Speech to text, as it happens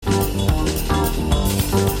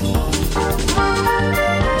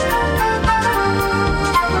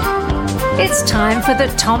It's time for the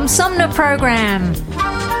Tom Sumner Program.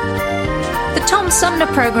 The Tom Sumner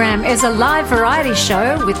Program is a live variety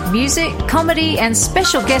show with music, comedy, and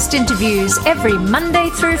special guest interviews every Monday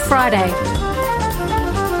through Friday.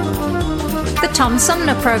 The Tom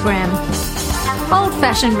Sumner Program.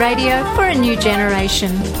 Old-fashioned radio for a new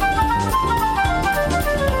generation.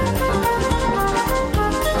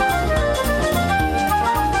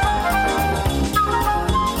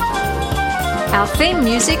 Our theme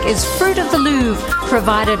music is Fruit of the Louvre,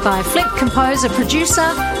 provided by Flint composer-producer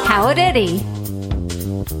Howard Eddy.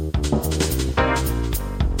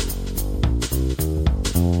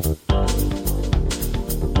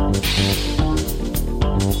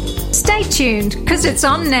 Stay tuned, because it's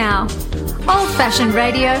on now. Old-fashioned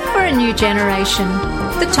radio for a new generation.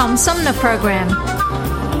 The Tom Sumner Program.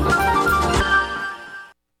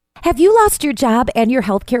 Have you lost your job and your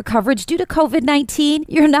healthcare coverage due to COVID-19?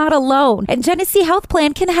 You're not alone, and Genesee Health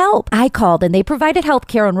Plan can help. I called and they provided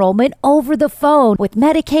healthcare enrollment over the phone with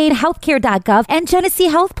Medicaid, healthcare.gov, and Genesee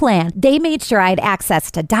Health Plan. They made sure I had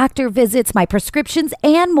access to doctor visits, my prescriptions,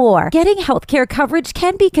 and more. Getting healthcare coverage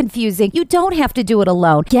can be confusing. You don't have to do it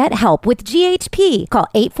alone. Get help with GHP. Call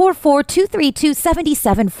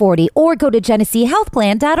 844-232-7740 or go to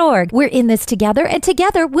GeneseeHealthPlan.org. We're in this together, and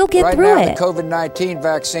together we'll get through it. Right now, the COVID-19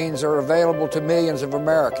 vaccines are available to millions of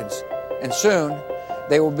Americans, and soon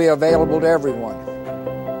they will be available to everyone.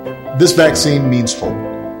 This vaccine means hope.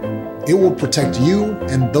 It will protect you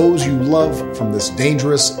and those you love from this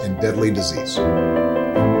dangerous and deadly disease. I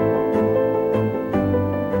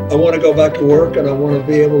want to go back to work, and I want to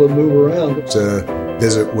be able to move around. To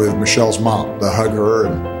visit with Michelle's mom, to hug her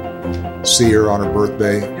and see her on her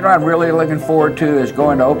birthday. You know what I'm really looking forward to is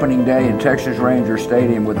going to opening day in Texas Ranger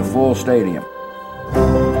Stadium with a full stadium.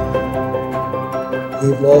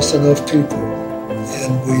 We've lost enough people,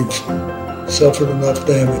 and we've suffered enough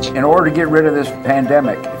damage. In order to get rid of this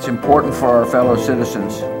pandemic, it's important for our fellow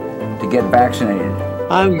citizens to get vaccinated.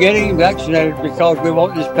 I'm getting vaccinated because we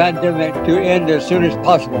want this pandemic to end as soon as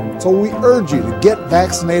possible. So we urge you to get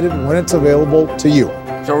vaccinated when it's available to you.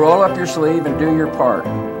 So roll up your sleeve and do your part.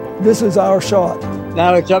 This is our shot.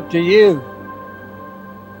 Now it's up to you.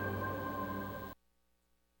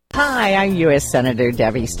 Hi, I'm U.S. Senator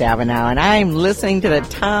Debbie Stabenow, and I'm listening to the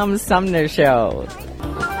Tom Sumner Show.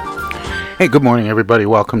 Hey, good morning, everybody.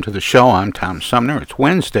 Welcome to the show. I'm Tom Sumner. It's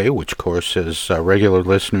Wednesday, which, of course, as regular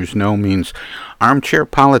listeners know, means Armchair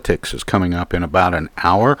Politics is coming up in about an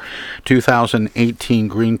hour. 2018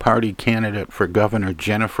 Green Party candidate for Governor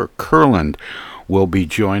Jennifer Kurland will be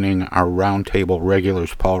joining our roundtable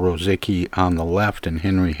regulars, Paul Rosicki on the left and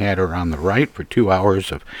Henry Hatter on the right, for 2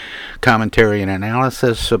 hours of commentary and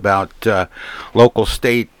analysis about local,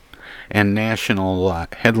 state, and national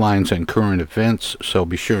headlines and current events, so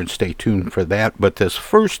be sure and stay tuned for that. But this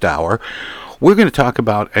first hour, we're going to talk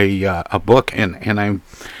about a book, and I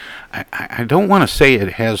don't want to say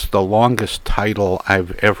it has the longest title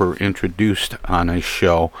I've ever introduced on a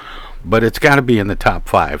show, but it's got to be in the top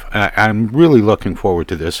 5. I'm really looking forward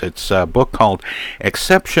to this. It's a book called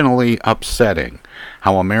Exceptionally Upsetting: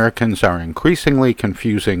 How Americans Are Increasingly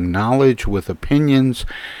Confusing Knowledge with Opinions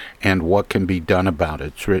and What Can Be Done About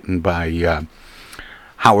It. It's written by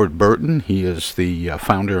Howard Burton. He is the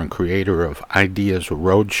founder and creator of Ideas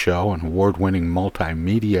Roadshow, an award-winning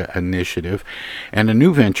multimedia initiative, and a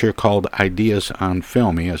new venture called Ideas on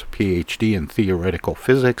Film. He has a PhD in theoretical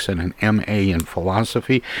physics and an MA in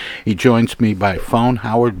philosophy. He joins me by phone.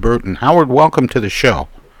 Howard Burton. Howard, welcome to the show.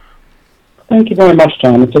 Thank you very much,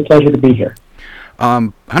 Tom. It's a pleasure to be here.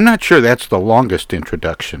 I'm not sure that's the longest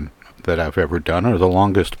introduction that I've ever done, or the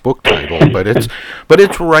longest book title, but it's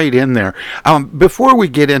right in there. Before we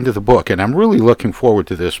get into the book, and I'm really looking forward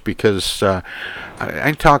to this because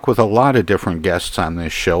I talk with a lot of different guests on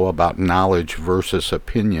this show about knowledge versus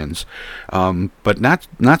opinions, but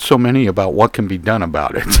not so many about what can be done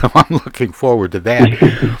about it. So I'm looking forward to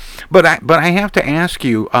that. But I have to ask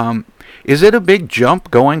you, is it a big jump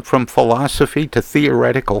going from philosophy to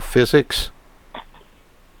theoretical physics?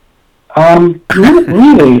 Not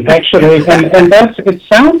really, actually, and that's it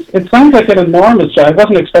sounds like an enormous. I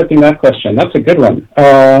wasn't expecting that question. That's a good one.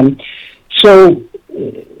 So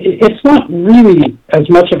it's not really as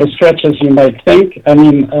much of a stretch as you might think. I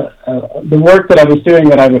mean, the work that I was doing,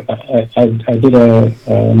 that I did a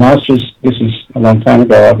master's. This is a long time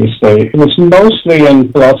ago, obviously. It was mostly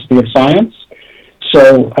in philosophy of science.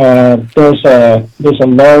 So there's a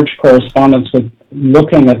large correspondence with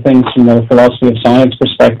looking at things from a philosophy of science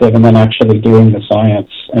perspective and then actually doing the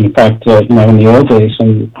science. And in fact, in the old days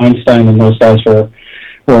when Einstein and those guys were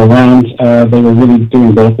were around, they were really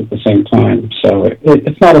doing both at the same time. So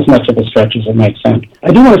it's not as much of a stretch as it might sound.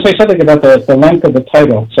 I do want to say something about the length of the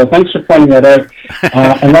title. So thanks for pointing that out.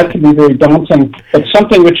 And that can be very daunting, but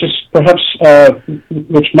something which is perhaps,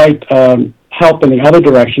 which might help in the other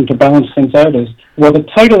direction to balance things out is, well, the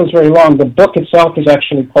title is very long. The book itself is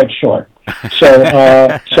actually quite short. So,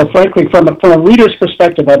 so frankly, from a reader's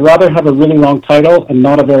perspective, I'd rather have a really long title and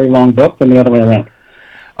not a very long book than the other way around.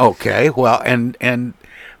 Okay, well, and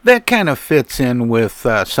that kind of fits in with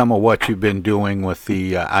some of what you've been doing with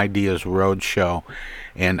the Ideas Roadshow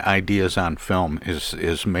and Ideas on Film,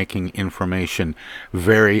 is making information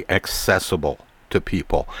very accessible to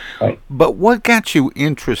people. Right. But what got you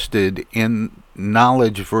interested in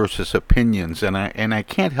knowledge versus opinions? And I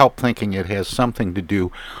can't help thinking it has something to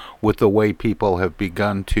do with the way people have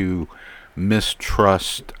begun to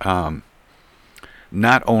mistrust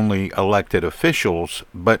not only elected officials,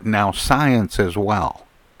 but now science as well.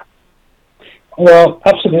 Well,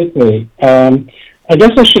 absolutely. I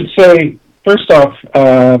guess I should say, first off,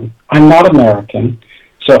 I'm not American,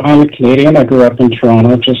 so I'm a Canadian. I grew up in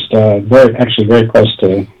Toronto, just very close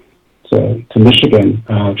to Michigan,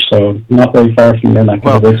 so not very far from your neck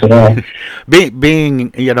of the woods at all.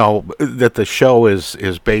 Being, that the show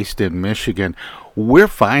is based in Michigan, we're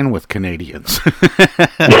fine with Canadians.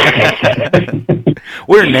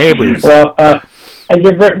 We're neighbors. Well,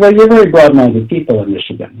 you're very broad-minded people in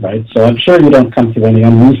Michigan, right? So I'm sure you don't come to any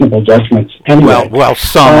unreasonable judgments anyway. Well,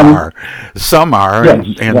 some are,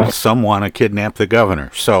 yes, and some want to kidnap the governor.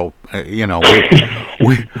 So,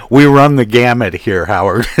 we run the gamut here,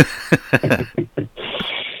 Howard.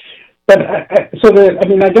 But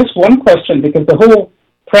I guess one question, because the whole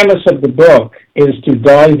premise of the book is to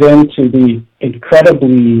dive into the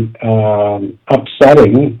incredibly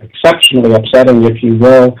exceptionally upsetting, if you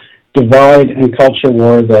will, divide and culture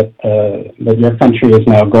war that your country is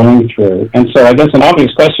now going through. And so I guess an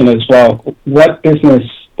obvious question is, well, what business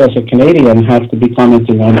does a Canadian have to be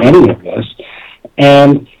commenting on any of this?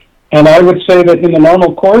 And I would say that in the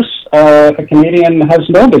normal course, a Canadian has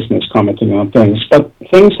no business commenting on things, but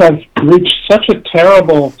things have reached such a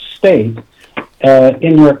terrible state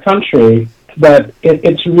in your country that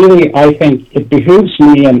it's really, I think, it behooves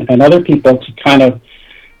me and other people to kind of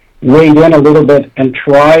wade in a little bit and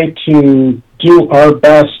try to do our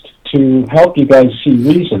best to help you guys see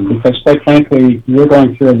reason, because quite frankly, you're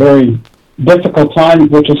going through a very difficult time,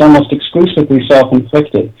 which is almost exclusively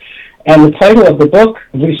self-inflicted. And the title of the book,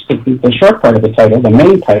 at least the short part of the title, the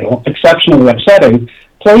main title, Exceptionally Upsetting,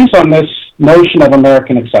 plays on this notion of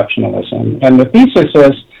American exceptionalism. And the thesis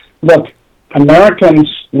is, look, Americans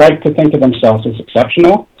like to think of themselves as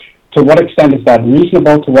exceptional. To what extent is that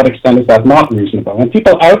reasonable? To what extent is that not reasonable? And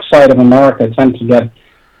people outside of America tend to get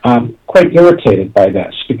quite irritated by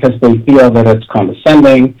this because they feel that it's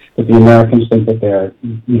condescending, that the Americans think that they're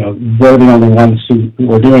the only ones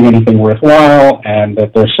who are doing anything worthwhile, and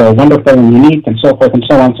that they're so wonderful and unique and so forth and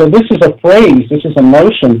so on. So this is a phrase, this is a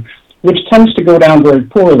notion which tends to go down very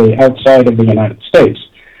poorly outside of the United States.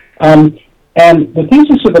 And the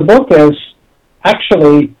thesis of the book is,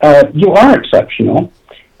 actually, you are exceptional.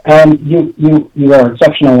 You are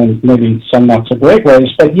exceptional in maybe some not so great ways,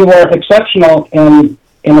 but you are exceptional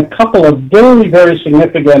in a couple of very, very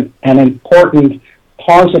significant and important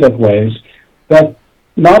positive ways that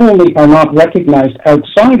not only are not recognized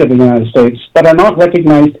outside of the United States, but are not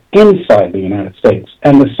recognized inside the United States.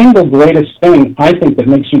 And the single greatest thing, I think, that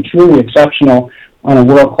makes you truly exceptional on a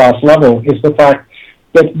world-class level is the fact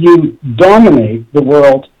that you dominate the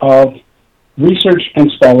world of research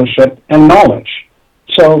and scholarship and knowledge.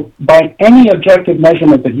 So by any objective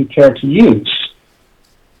measurement that you care to use,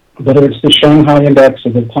 whether it's the Shanghai Index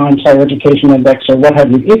or the Times Higher Education Index or what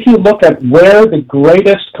have you, if you look at where the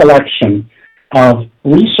greatest collection of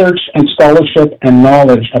research and scholarship and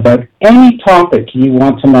knowledge about any topic you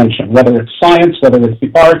want to mention, whether it's science, whether it's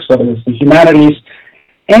the arts, whether it's the humanities,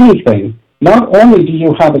 anything, not only do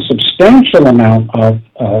you have a substantial amount of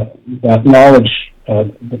that knowledge,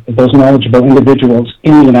 those knowledgeable individuals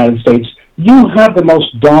in the United States, you have the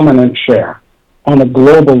most dominant share on a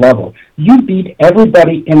global level. You beat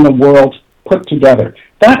everybody in the world put together.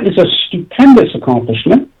 That is a stupendous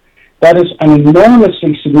accomplishment. That is an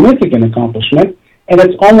enormously significant accomplishment, and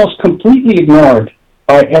it's almost completely ignored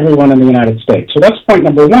by everyone in the United States. So that's point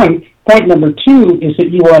number one. Point number two is that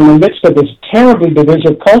you are in the midst of this terribly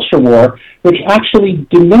divisive culture war, which actually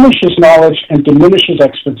diminishes knowledge and diminishes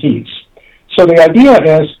expertise. So the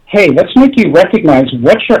idea is, hey, let's make you recognize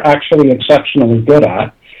what you're actually exceptionally good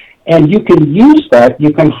at, and you can use that,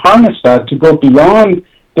 you can harness that to go beyond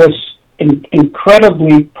this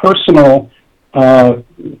incredibly personal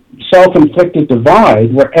self-inflicted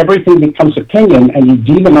divide where everything becomes opinion and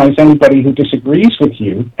you demonize anybody who disagrees with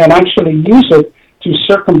you, and actually use it to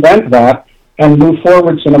circumvent that and move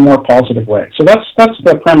forwards in a more positive way. So that's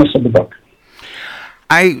the premise of the book.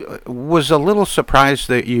 I was a little surprised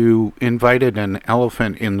that you invited an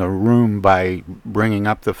elephant in the room by bringing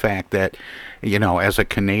up the fact that, as a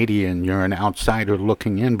Canadian, you're an outsider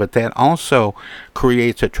looking in, but that also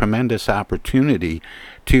creates a tremendous opportunity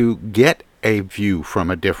to get a view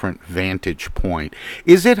from a different vantage point.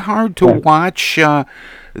 Is it hard to watch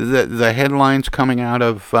the headlines coming out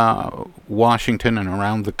of Washington and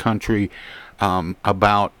around the country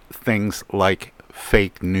about things like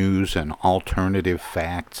fake news and alternative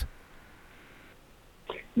facts?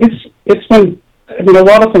 It's been, a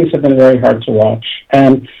lot of things have been very hard to watch,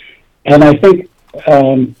 and I think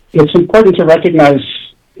it's important to recognize,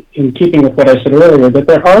 in keeping with what I said earlier, that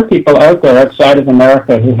there are people out there outside of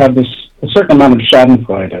America who have a certain amount of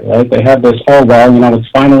schadenfreude, right? They have this, it's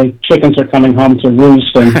finally chickens are coming home to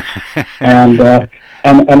roost,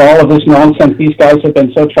 and all of this nonsense. These guys have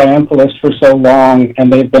been so triumphalist for so long,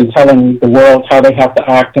 and they've been telling the world how they have to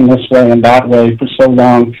act in this way and that way for so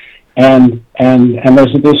long, and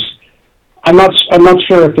there's this. I'm not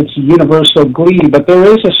sure if it's universal glee, but there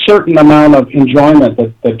is a certain amount of enjoyment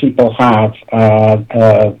that people have,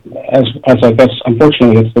 as I guess,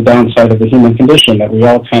 unfortunately, it's the downside of the human condition, that we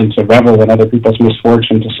all tend to revel in other people's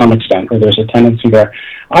misfortune to some extent, or there's a tendency there.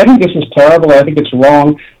 I think this is terrible. I think it's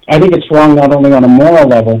wrong. I think it's wrong not only on a moral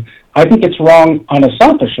level, I think it's wrong on a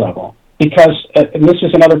selfish level, because, and this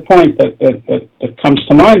is another point that comes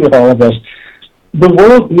to mind with all of this, the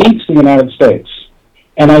world needs the United States.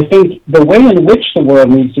 And I think the way in which the world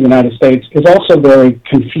needs the United States is also very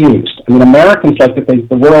confused. Americans like to think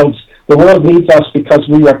the world needs us because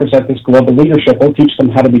we represent this global leadership. We'll teach them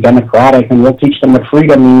how to be democratic, and we'll teach them what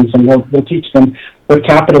freedom means, and we'll teach them what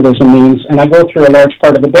capitalism means. And I go through a large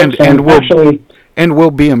part of the book and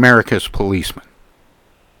we'll be America's policeman.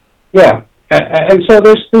 Yeah. And so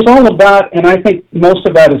there's all of that, and I think most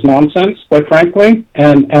of that is nonsense, quite frankly.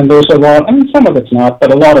 And there's a lot. Some of it's not,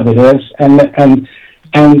 but a lot of it is.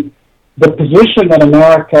 And the position that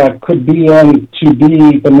America could be in to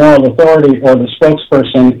be the moral authority or the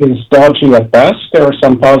spokesperson is dodgy at best. There are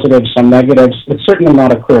some positives, some negatives. It's certainly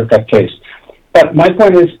not a clear-cut case. But my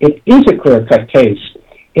point is, it is a clear-cut case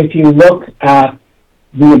if you look at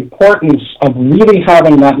the importance of really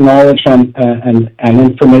having that knowledge and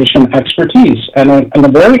information expertise. And a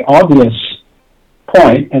very obvious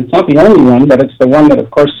point, and it's not the only one, but it's the one that,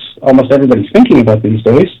 of course, almost everybody's thinking about these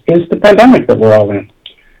days, is the pandemic that we're all in.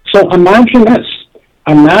 So imagine this.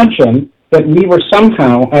 Imagine that we were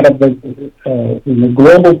somehow out of the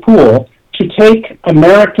global pool to take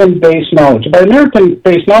American-based knowledge. By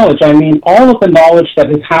American-based knowledge, I mean all of the knowledge that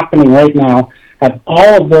is happening right now at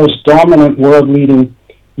all of those dominant world-leading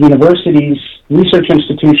universities, research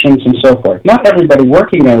institutions, and so forth. Not everybody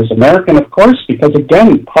working there is American, of course, because,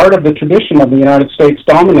 again, part of the tradition of the United States'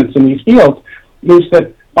 dominance in these fields is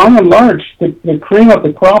that, by and large, the cream of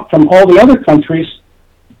the crop from all the other countries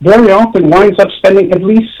very often winds up spending at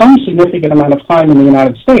least some significant amount of time in the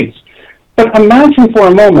United States. But imagine for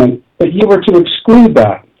a moment that you were to exclude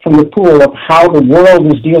that from the pool of how the world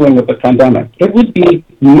is dealing with the pandemic. It would be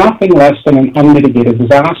nothing less than an unmitigated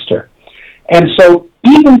disaster. And so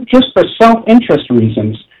even just for self-interest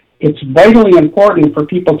reasons, it's vitally important for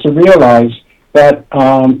people to realize that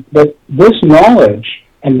that this knowledge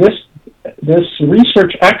and this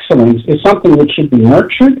research excellence is something which should be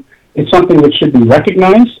nurtured, it's something which should be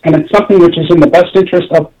recognized, and it's something which is in the best interest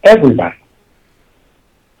of everybody.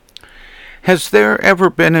 Has there ever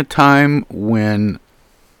been a time when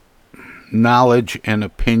knowledge and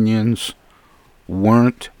opinions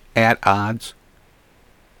weren't at odds?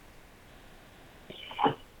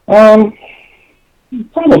 Probably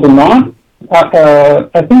not.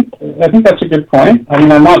 I think that's a good point.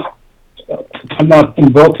 I'm not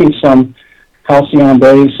invoking some halcyon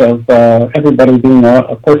days of everybody being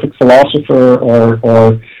a perfect philosopher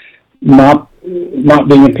or not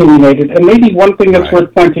being opinionated. And maybe one thing that's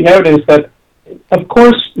worth pointing out is that, of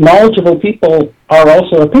course, knowledgeable people are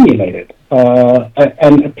also opinionated.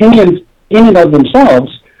 And opinions in and of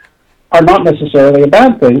themselves are not necessarily a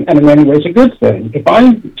bad thing, and in many ways a good thing. If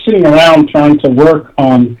I'm sitting around trying to work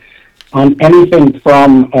on anything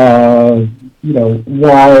from why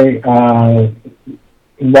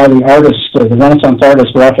the artist, or the Renaissance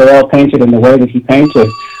artist Raphael, painted in the way that he painted,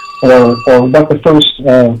 or what the first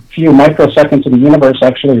few microseconds of the universe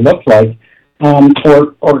actually looked like,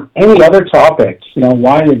 or any other topic,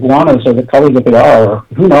 why iguanas are the color that they are, or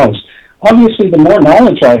who knows. Obviously, the more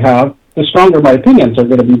knowledge I have, the stronger my opinions are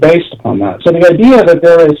going to be based upon that. So the idea that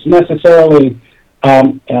there is necessarily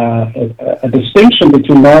a distinction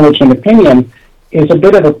between knowledge and opinion is a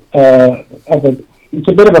bit of a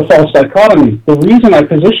false dichotomy. The reason I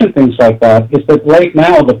position things like that is that right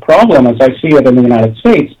now the problem, as I see it in the United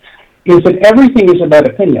States, is that everything is about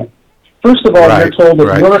opinion. First of all, you're told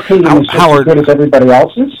that your opinion is just as good as everybody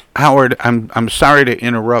else's. Howard, I'm sorry to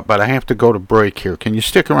interrupt, but I have to go to break here. Can you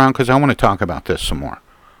stick around, because I want to talk about this some more?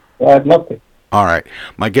 Well, I'd love to. All right.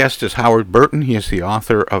 My guest is Howard Burton. He is the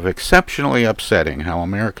author of Exceptionally Upsetting: How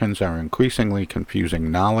Americans Are Increasingly Confusing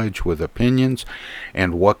Knowledge with Opinions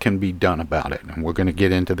and What Can Be Done About It. And we're going to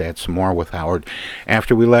get into that some more with Howard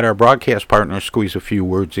after we let our broadcast partners squeeze a few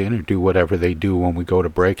words in or do whatever they do when we go to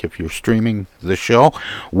break. If you're streaming the show,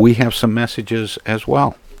 we have some messages as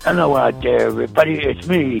well. Hello out there, everybody. It's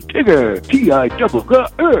me, Tigger.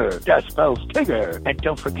 T-I-G-G-R. That spells Tigger. And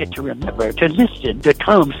don't forget to remember to listen to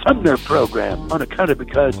Tom Sumner program on account of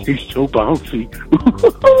because he's so bouncy.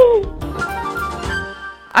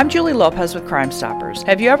 I'm Julie Lopez with Crime Stoppers.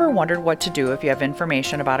 Have you ever wondered what to do if you have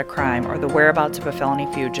information about a crime or the whereabouts of a felony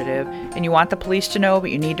fugitive and you want the police to know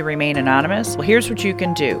but you need to remain anonymous? Well, here's what you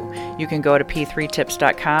can do. You can go to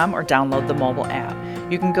p3tips.com or download the mobile app.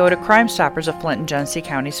 You can go to Crime Stoppers of Flint and Genesee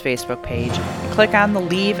County's Facebook page and click on the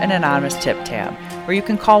Leave an Anonymous Tip tab, or you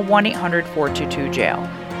can call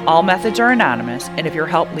 1-800-422-JAIL. All methods are anonymous, and if your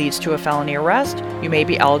help leads to a felony arrest, you may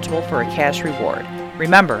be eligible for a cash reward.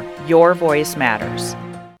 Remember, your voice matters.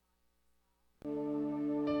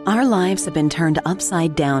 Our lives have been turned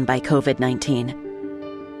upside down by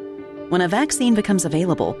COVID-19. When a vaccine becomes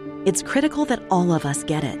available, it's critical that all of us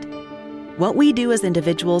get it. What we do as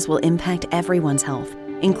individuals will impact everyone's health,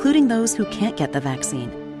 including those who can't get the vaccine.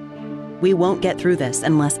 We won't get through this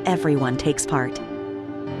unless everyone takes part.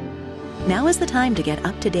 Now is the time to get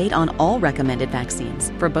up to date on all recommended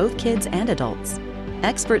vaccines for both kids and adults.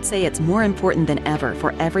 Experts say it's more important than ever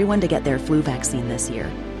for everyone to get their flu vaccine this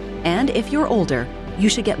year. And if you're older, you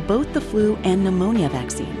should get both the flu and pneumonia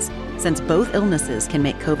vaccines, since both illnesses can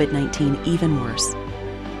make COVID-19 even worse.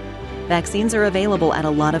 Vaccines are available at a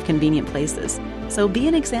lot of convenient places, so be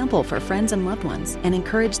an example for friends and loved ones and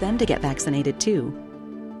encourage them to get vaccinated too.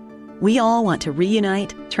 We all want to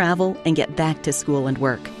reunite, travel, and get back to school and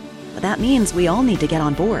work, but that means we all need to get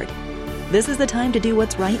on board. This is the time to do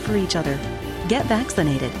what's right for each other. Get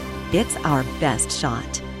vaccinated. It's our best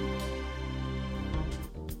shot.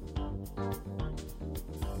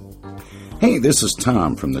 Hey, this is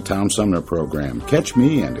Tom from the Tom Sumner Program. Catch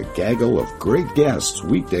me and a gaggle of great guests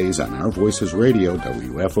weekdays on Our Voices Radio,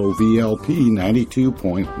 WFOVLP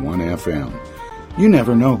 92.1 FM. You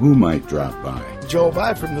never know who might drop by. Joe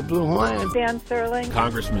By from the Blue Hawaiian. Dan Sterling.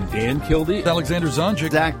 Congressman Dan Kildee. Alexander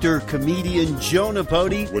Zonjic. Actor, comedian Joe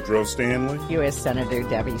Napodi. Woodrow Stanley. U.S. Senator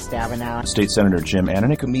Debbie Stabenow. State Senator Jim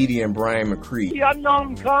Ananich. Comedian Brian McCree. The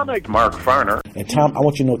unknown comic. Mark Farner. And Tom, I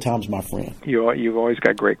want you to know Tom's my friend. You've always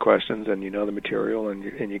got great questions, and you know the material, and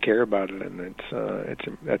you care about it, and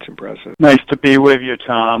that's impressive. Nice to be with you,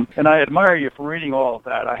 Tom. And I admire you for reading all of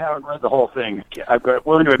that. I haven't read the whole thing. I've got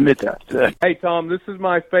willing to admit that. Hey, Tom, this is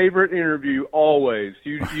my favorite interview always.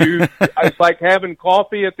 It's like having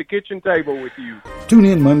coffee at the kitchen table with you. Tune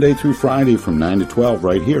in Monday through Friday from 9 to 12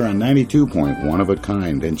 right here on 92.1 of a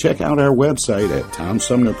kind, and check out our website at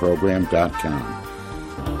TomSumnerProgram.com.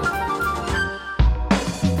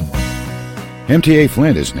 MTA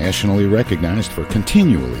Flint is nationally recognized for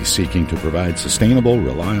continually seeking to provide sustainable,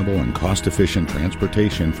 reliable, and cost-efficient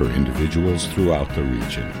transportation for individuals throughout the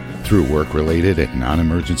region. Through work-related and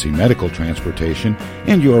non-emergency medical transportation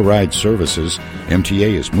and Your Ride services,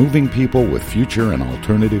 MTA is moving people with future and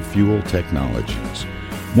alternative fuel technologies.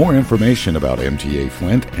 More information about MTA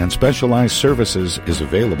Flint and specialized services is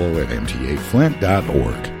available at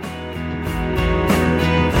mtaflint.org.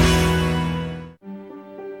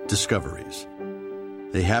 Discoveries.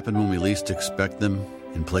 They happen when we least expect them,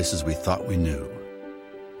 in places we thought we knew.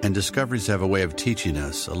 And discoveries have a way of teaching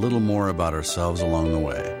us a little more about ourselves along the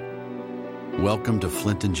way. Welcome to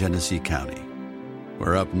Flint and Genesee County,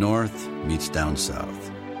 where up north meets down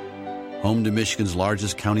south. Home to Michigan's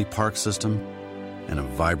largest county park system and a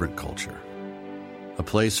vibrant culture. A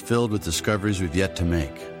place filled with discoveries we've yet to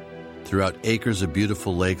make, throughout acres of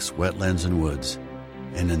beautiful lakes, wetlands, and woods,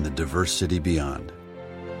 and in the diverse city beyond.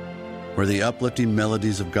 Where the uplifting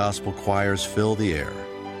melodies of gospel choirs fill the air,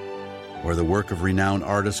 where the work of renowned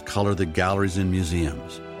artists color the galleries and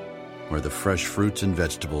museums, where the fresh fruits and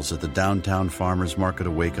vegetables at the downtown farmers market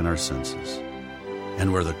awaken our senses,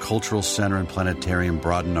 and where the cultural center and planetarium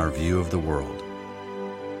broaden our view of the world.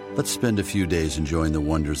 Let's spend a few days enjoying the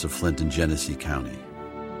wonders of Flint and Genesee County,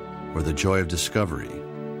 where the joy of discovery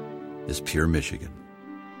is pure Michigan.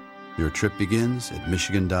 Your trip begins at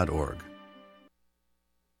Michigan.org.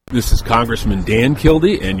 This is Congressman Dan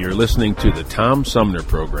Kildee, and you're listening to the Tom Sumner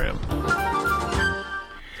Program.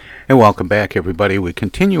 And welcome back, everybody. We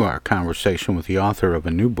continue our conversation with the author of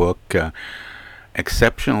a new book,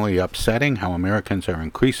 Exceptionally Upsetting: How Americans Are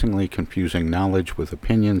Increasingly Confusing Knowledge with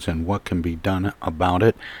Opinions and What Can Be Done About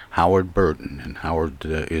It, Howard Burton. And Howard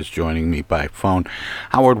is joining me by phone.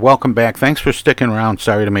 Howard, welcome back. Thanks for sticking around.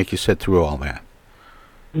 Sorry to make you sit through all that.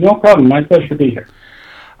 No problem. My pleasure to be here.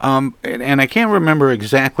 And I can't remember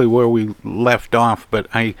exactly where we left off, but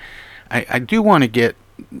I do want to get,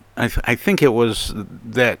 I think it was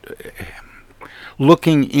that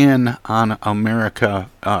looking in on America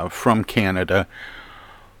from Canada,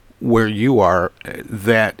 where you are,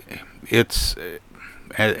 that it's,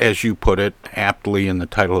 as you put it aptly in the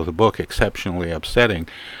title of the book, exceptionally upsetting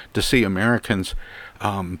to see Americans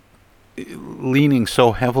leaning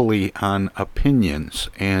so heavily on opinions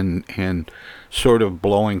and sort of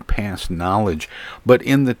blowing past knowledge. But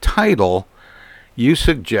in the title, you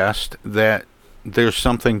suggest that there's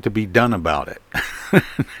something to be done about it.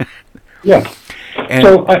 Yeah. And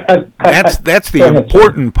so that's the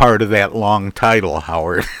important part of that long title,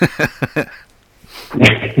 Howard.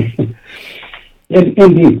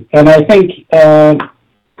 Indeed. And I think a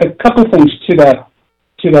couple things to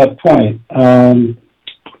that point.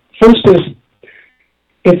 First is,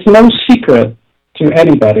 it's no secret to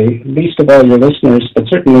anybody, least of all your listeners, but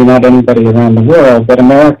certainly not anybody around the world, that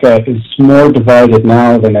America is more divided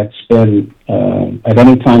now than it's been at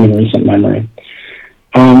any time in recent memory.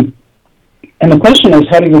 And the question is,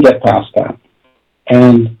 how do you get past that?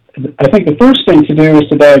 And I think the first thing to do is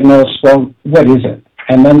to diagnose, well, what is it?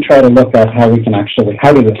 And then try to look at how did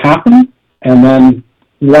it happen? And then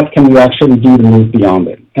what can we actually do to move beyond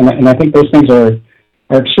it? And I think those things are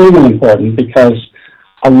extremely important, because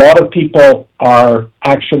a lot of people are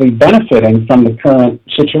actually benefiting from the current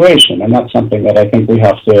situation, and that's something that I think we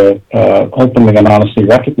have to openly and honestly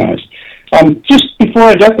recognize. Just before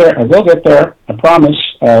I get there, I will get there, I promise,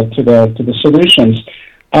 to the solutions.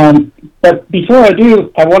 But before I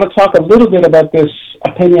do, I want to talk a little bit about this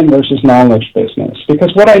opinion versus knowledge business,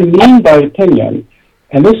 because what I mean by opinion,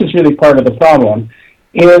 and this is really part of the problem,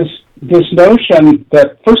 is this notion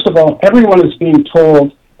that, first of all, everyone is being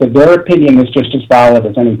told that their opinion is just as valid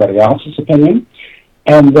as anybody else's opinion,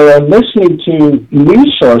 and they're listening to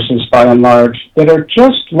news sources, by and large, that are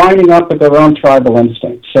just lining up with their own tribal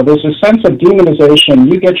instincts. So there's a sense of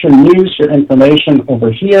demonization. You get your news, your information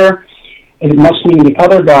over here, and it must mean the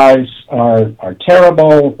other guys are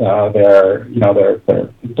terrible. They're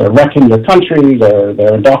wrecking your country.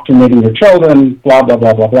 They're indoctrinating your children. Blah blah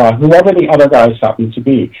blah blah blah. Whoever the other guys happen to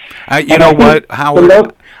be. You know what,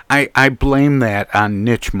 Howard? I blame that on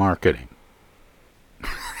niche marketing.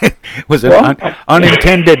 It was an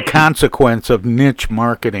unintended consequence of niche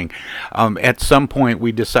marketing. At some point,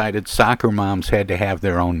 we decided soccer moms had to have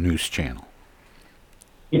their own news channel.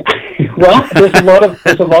 Yeah. Well, there's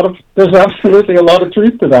absolutely a lot of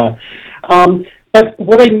truth to that. But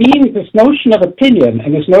what I mean, this notion of opinion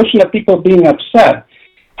and this notion of people being upset,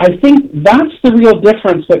 I think that's the real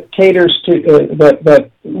difference that caters to that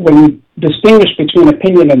when you distinguish between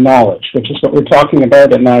opinion and knowledge, which is what we're talking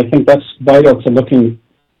about, and I think that's vital to looking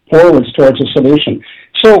forwards towards a solution.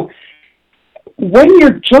 So when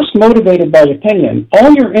you're just motivated by opinion,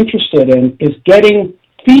 all you're interested in is getting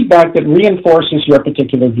feedback that reinforces your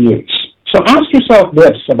particular views. So ask yourself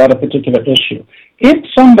this about a particular issue. If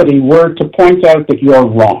somebody were to point out that you're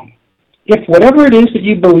wrong, if whatever it is that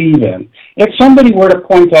you believe in, if somebody were to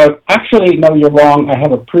point out, actually, no, you're wrong, I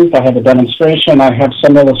have a proof, I have a demonstration, I have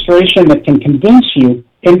some illustration that can convince you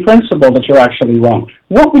in principle that you're actually wrong,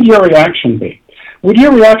 what would your reaction be? Would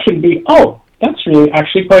your reaction be, oh, that's really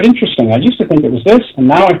actually quite interesting. I used to think it was this, and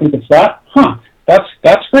now I think it's that.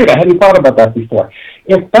 That's great. I hadn't thought about that before.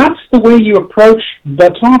 If that's the way you approach the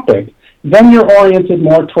topic, then you're oriented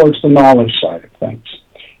more towards the knowledge side of things.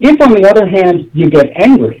 If, on the other hand, you get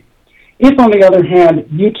angry, if, on the other hand,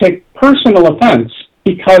 you take personal offense,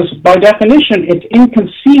 because by definition it's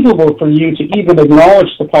inconceivable for you to even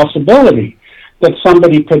acknowledge the possibility that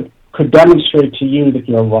somebody could demonstrate to you that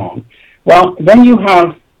you're wrong, well, then you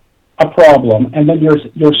have a problem, and then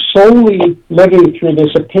you're solely living through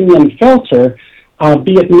this opinion filter,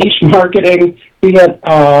 be it niche marketing, be it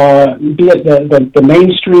the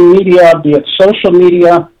mainstream media, be it social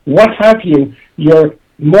media, what have you. You're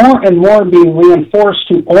more and more being reinforced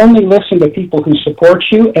to only listen to people who support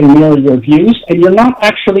you and mirror your views, and you're not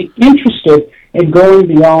actually interested in going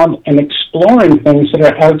beyond and exploring things that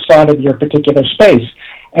are outside of your particular space.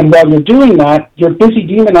 And while you're doing that, you're busy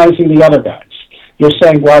demonizing the other guys. you're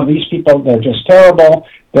saying, well, these people, they're just terrible.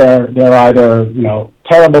 They're either,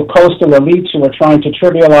 terrible coastal elites who are trying to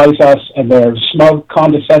trivialize us, and they're smug,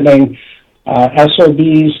 condescending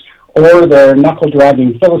SOBs, or they're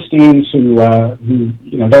knuckle-dragging Philistines who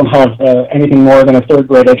don't have anything more than a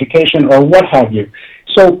third-grade education, or what have you.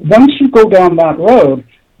 So once you go down that road,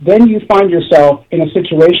 then you find yourself in a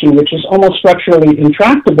situation which is almost structurally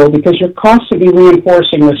intractable because you're constantly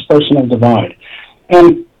reinforcing this personal divide.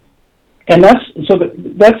 And that's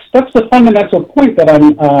the fundamental point that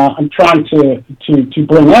I'm trying to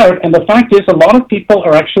bring out. And the fact is, a lot of people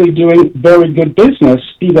are actually doing very good business,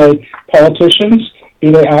 be they politicians, be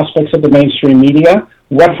they aspects of the mainstream media,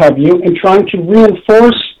 what have you, and trying to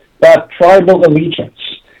reinforce that tribal allegiance.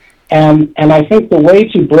 And I think the way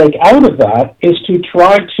to break out of that is to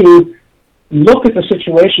try to look at the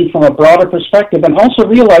situation from a broader perspective and also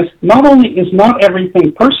realize not only is not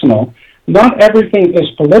everything personal, not everything is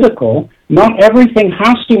political, not everything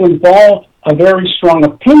has to involve a very strong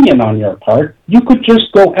opinion on your part. You could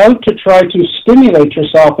just go out to try to stimulate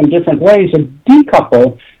yourself in different ways and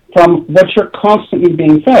decouple from what you're constantly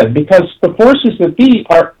being fed, because the forces that be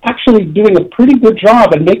are actually doing a pretty good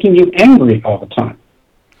job at making you angry all the time.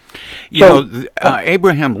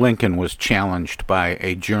 Abraham Lincoln was challenged by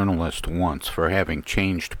a journalist once for having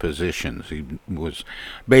changed positions. He was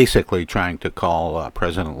basically trying to call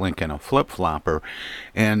President Lincoln a flip-flopper,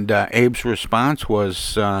 and Abe's response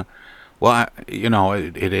was, it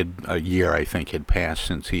had a year, I think, had passed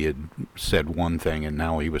since he had said one thing, and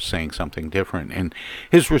now he was saying something different. And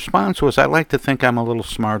his response was, I like to think I'm a little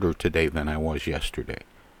smarter today than I was yesterday.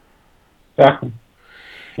 Exactly.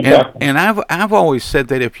 And I've always said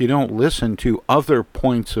that if you don't listen to other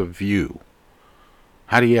points of view,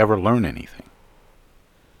 how do you ever learn anything?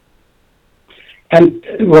 And,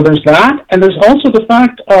 well, there's that, and there's also the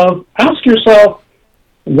fact of, ask yourself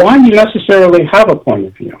why you necessarily have a point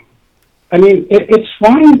of view. I mean, it's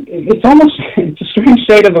fine, it's a strange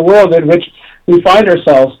state of the world in which we find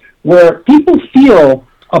ourselves, where people feel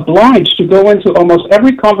obliged to go into almost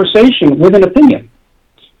every conversation with an opinion.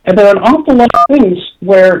 And there are an awful lot of things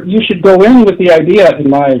where you should go in with the idea, in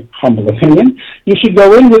my humble opinion, you should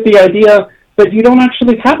go in with the idea that you don't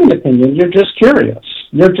actually have an opinion, you're just curious.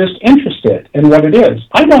 You're just interested in what it is.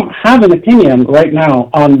 I don't have an opinion right now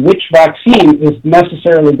on which vaccine is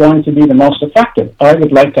necessarily going to be the most effective. I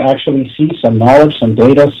would like to actually see some knowledge, some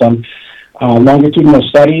data, some longitudinal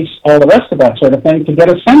studies, all the rest of that sort of thing to get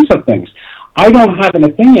a sense of things. I don't have an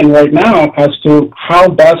opinion right now as to how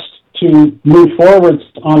best to move forward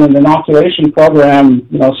on an inoculation program,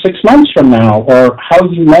 6 months from now, or how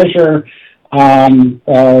you measure the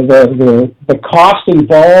cost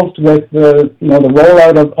involved with the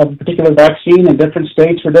rollout of a particular vaccine in different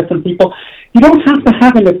states for different people. You don't have to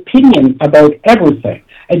have an opinion about everything,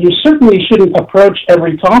 and you certainly shouldn't approach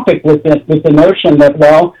every topic with the notion that,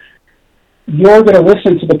 well, you're going to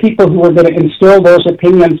listen to the people who are going to instill those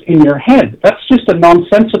opinions in your head. That's just a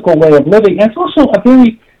nonsensical way of living. And it's also a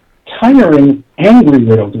very tiring,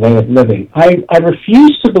 angry-riddled way of living. I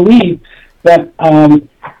refuse to believe that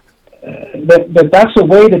that's a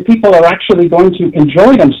way that people are actually going to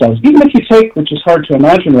enjoy themselves. Even if you take, which is hard to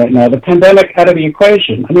imagine right now, the pandemic out of the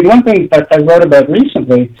equation. I mean, one thing that I wrote about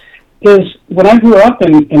recently is when I grew up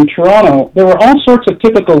in Toronto, there were all sorts of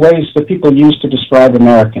typical ways that people used to describe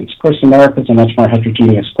Americans. Of course, America's a much more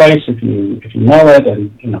heterogeneous place if you know it,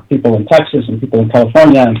 and people in Texas and people in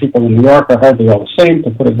California and people in New York are hardly all the same, to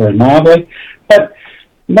put it very mildly. But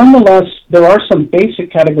nonetheless, there are some basic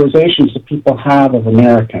categorizations that people have of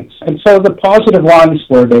Americans. And so the positive ones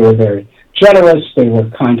were they were very generous, they were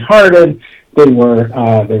kind-hearted, they were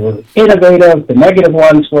innovative. The negative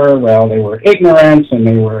ones were, well, they were ignorant and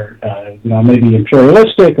they were, maybe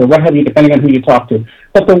imperialistic or what have you, depending on who you talk to.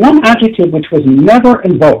 But the one adjective which was never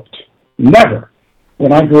invoked, never,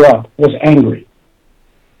 when I grew up, was angry.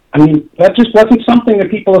 I mean, that just wasn't something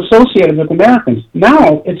that people associated with Americans.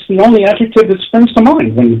 Now, it's the only adjective that springs to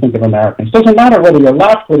mind when you think of Americans. It doesn't matter whether you're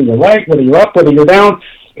left, whether you're right, whether you're up, whether you're down.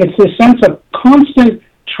 It's this sense of constant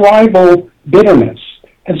tribal bitterness.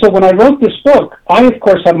 And so when I wrote this book, I, of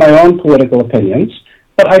course, have my own political opinions,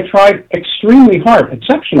 but I tried extremely hard,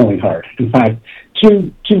 exceptionally hard, in fact,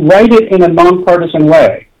 to write it in a nonpartisan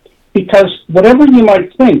way. Because whatever you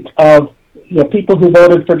might think of people who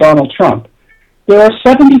voted for Donald Trump, there are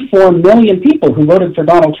 74 million people who voted for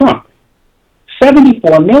Donald Trump.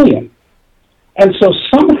 74 million. And so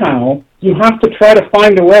somehow you have to try to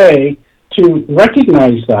find a way to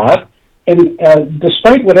recognize that, and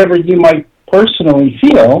despite whatever you might personally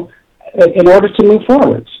feel, in order to move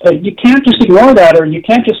forward. You can't just ignore that, or you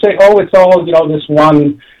can't just say, oh, it's all, this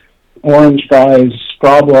one orange guy's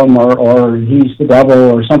problem or he's the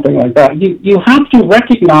devil or something like that. You have to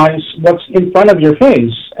recognize what's in front of your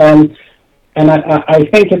face, and I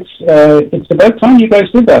think it's about time you guys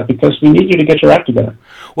did that, because we need you to get your act together.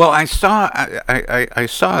 Well, I saw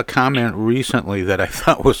a comment recently that I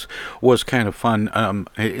thought was kind of fun,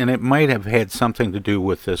 and it might have had something to do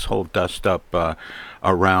with this whole dust up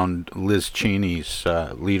around Liz Cheney's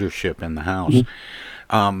leadership in the House.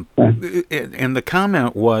 And the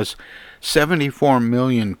comment was 74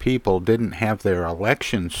 million people didn't have their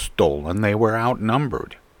elections stolen. They were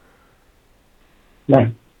outnumbered.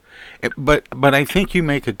 Right. But I think you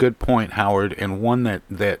make a good point, Howard, and one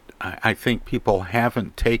that I think people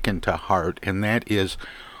haven't taken to heart, and that is,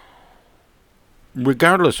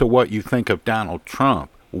 regardless of what you think of Donald Trump,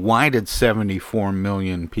 why did 74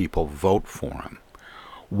 million people vote for him?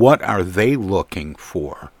 What are they looking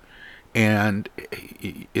for? And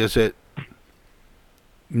is it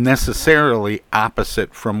necessarily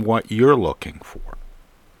opposite from what you're looking for?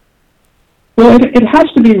 Well, it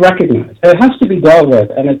has to be recognized. It has to be dealt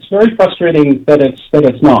with, and it's very frustrating that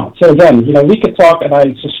it's not. So again, we could talk, and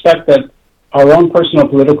I suspect that our own personal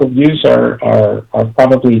political views are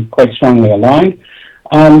probably quite strongly aligned.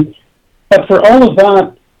 But for all of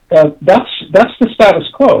that, that's the status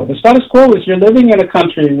quo. The status quo is you're living in a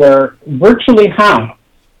country where virtually half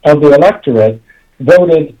of the electorate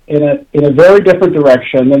voted in a very different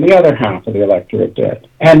direction than the other half of the electorate did.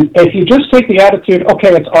 And if you just take the attitude,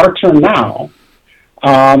 okay, it's our turn now,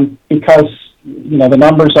 because the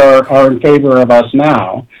numbers are in favor of us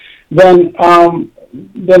now, then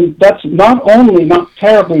that's not only not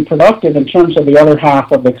terribly productive in terms of the other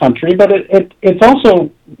half of the country, but it's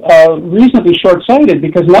also reasonably short-sighted,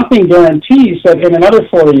 because nothing guarantees that in another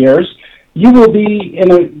 4 years you will be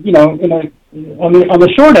on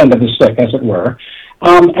the short end of the stick, as it were.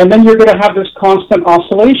 And then you're going to have this constant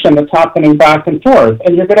oscillation that's happening back and forth.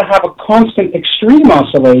 And you're going to have a constant extreme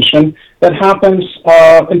oscillation that happens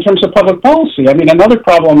in terms of public policy. I mean, another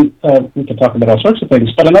problem, we can talk about all sorts of things,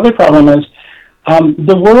 but another problem is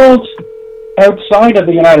the world outside of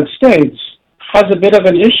the United States has a bit of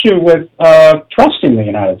an issue with trusting the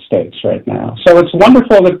United States right now. So it's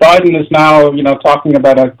wonderful that Biden is now, talking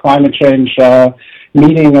about a climate change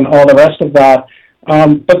meeting and all the rest of that.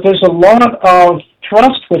 But there's a lot of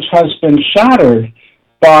trust which has been shattered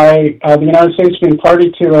by the United States being party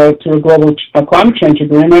to a global climate change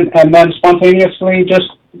agreement and then spontaneously just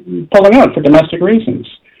pulling out for domestic reasons.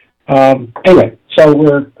 Anyway, so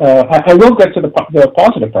I will get to the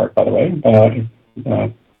positive part, by the way,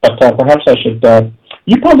 but perhaps I should.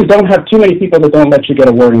 You probably don't have too many people that don't let you get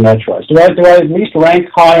a word in edgewise. Do I at least rank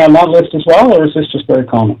high on that list as well, or is this just very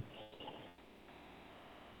common?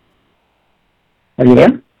 Are you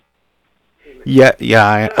there?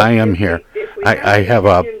 Yeah, I am here. I have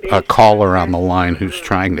a caller on the line who's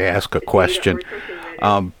trying to ask a question,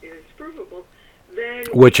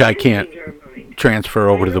 which I can't transfer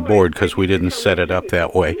over to the board because we didn't set it up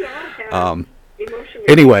that way.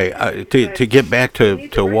 Anyway, to get back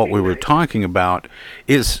to what we were talking about,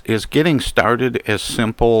 is getting started as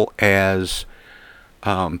simple as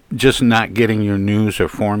just not getting your news or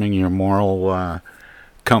forming your moral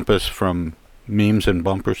compass from memes and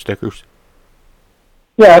bumper stickers?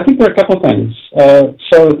 Yeah, I think there are a couple of things.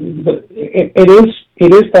 It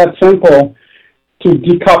is that simple to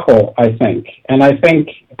decouple, I think. And I think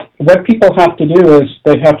what people have to do is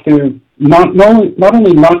they have to not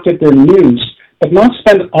only not get their news, but not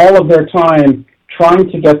spend all of their time trying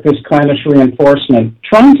to get this clannish reinforcement,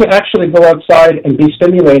 trying to actually go outside and be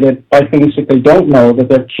stimulated by things that they don't know, that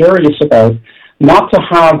they're curious about, not to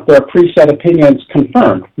have their preset opinions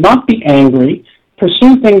confirmed, not be angry,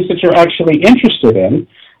 pursue things that you're actually interested in,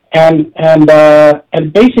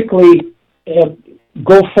 and basically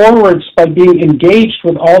go forwards by being engaged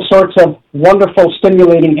with all sorts of wonderful,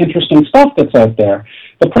 stimulating, interesting stuff that's out there.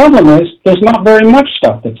 The problem is there's not very much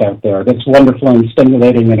stuff that's out there that's wonderful and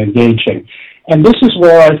stimulating and engaging. And this is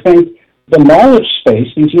where I think the knowledge space,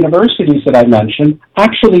 these universities that I mentioned,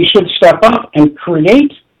 actually should step up and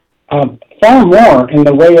create far more in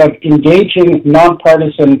the way of engaging,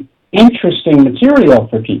 nonpartisan, interesting material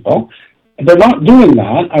for people. They're not doing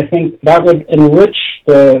that. I think that would enrich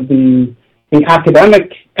the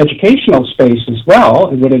academic educational space as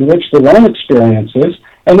well. It would enrich their own experiences,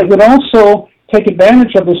 and it would also take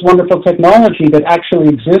advantage of this wonderful technology that actually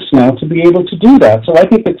exists now to be able to do that. So I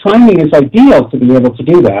think the timing is ideal to be able to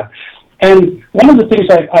do that. And one of the things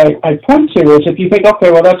I point to is if you think, okay,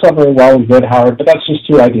 well, that's all very well and good, Howard, but that's just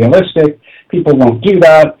too idealistic. People won't do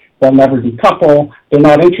that. They'll never decouple. They're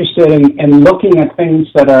not interested in looking at things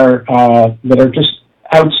that are just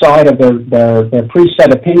outside of their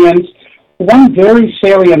preset opinions. one very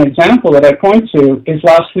salient example that I point to is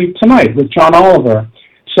Last Week Tonight with John Oliver.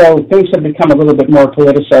 So things have become a little bit more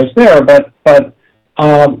politicized there, but for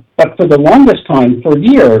the longest time, for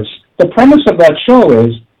years, the premise of that show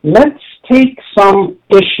is, let's take some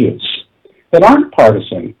issues that aren't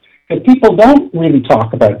partisan, that people don't really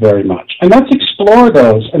talk about very much, and let's explore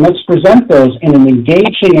those, and let's present those in an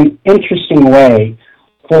engaging and interesting way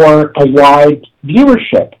for a wide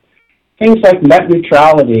viewership. Things like net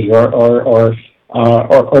neutrality, or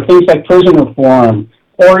things like prison reform,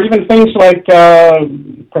 or even things like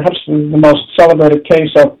perhaps the most celebrated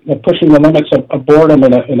case of pushing the limits of boredom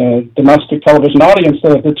in a domestic television audience,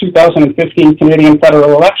 the 2015 Canadian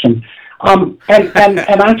federal election, and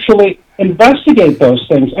actually investigate those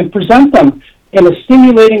things and present them in a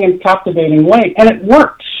stimulating and captivating way, and it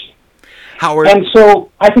works. Howard, and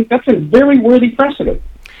so I think that's a very worthy precedent.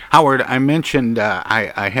 Howard, I mentioned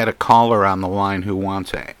I had a caller on the line who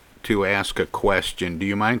wants to ask a question. Do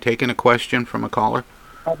you mind taking a question from a caller?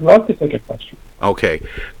 I'd love to take a question. Okay.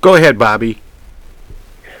 Go ahead, Bobby.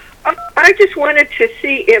 I just wanted to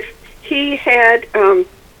see if he had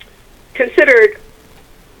considered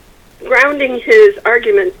grounding his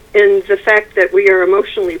argument in the fact that we are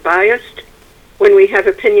emotionally biased when we have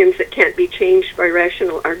opinions that can't be changed by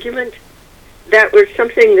rational argument. That was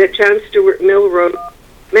something that John Stuart Mill wrote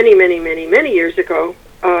many, many, many, many years ago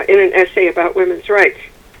in an essay about women's rights.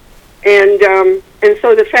 And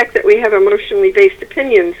so the fact that we have emotionally based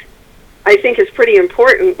opinions, I think, is pretty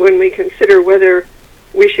important when we consider whether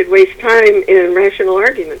we should waste time in rational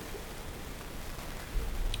argument.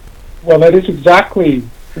 Well, that is exactly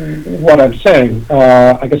what I'm saying.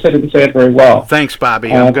 I guess I didn't say it very well. Thanks,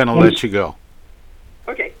 Bobby. I'm going to let you go.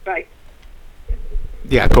 Okay, bye.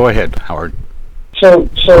 Yeah, go ahead, Howard. So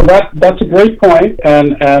that's a great point,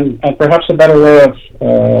 and perhaps a better way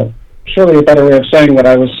of surely a better way of saying what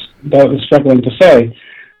I was struggling to say.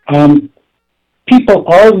 People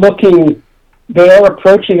are they are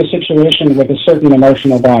approaching a situation with a certain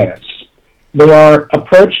emotional bias. They are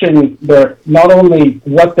approaching not only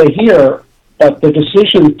what they hear, but the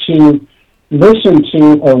decision to listen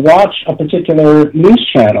to or watch a particular news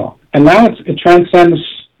channel. And now it transcends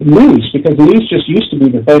news, because news just used to be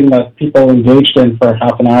the thing that people engaged in for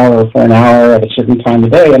half an hour or for an hour at a certain time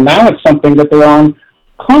of day, and now it's something that they're on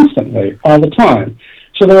constantly, all the time.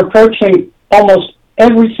 So they're approaching almost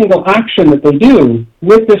every single action that they do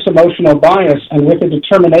with this emotional bias and with a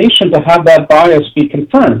determination to have that bias be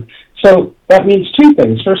confirmed. So that means two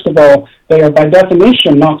things. First of all, they are by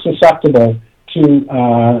definition not susceptible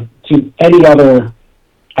to any other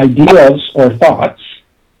ideas or thoughts.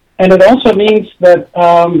 And it also means that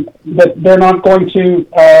that they're not going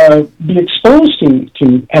to be exposed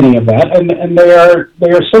to any of that, and they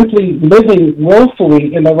are simply living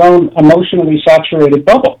willfully in their own emotionally saturated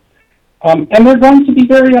bubble, and they're going to be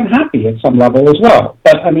very unhappy at some level as well.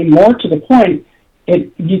 But I mean, more to the point,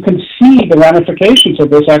 you can see the ramifications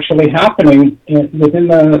of this actually happening within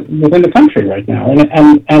the country right now,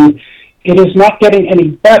 and it is not getting any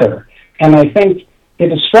better. And I think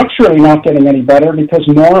it is structurally not getting any better because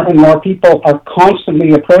more and more people are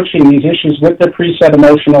constantly approaching these issues with their preset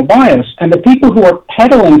emotional bias. And the people who are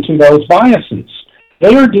peddling to those biases,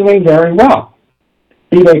 they are doing very well.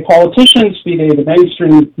 Be they politicians, be they the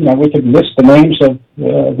mainstream, we could list the names of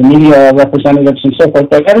the media representatives and so forth,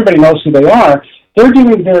 but everybody knows who they are. They're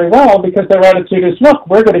doing very well because their attitude is, look,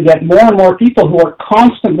 we're going to get more and more people who are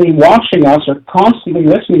constantly watching us or constantly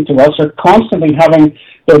listening to us or constantly having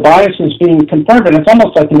their biases being confirmed, and it's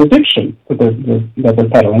almost like an addiction that they're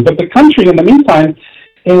peddling. But the country, in the meantime,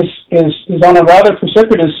 is on a rather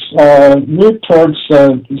precipitous route towards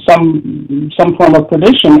some form of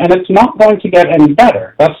perdition, and it's not going to get any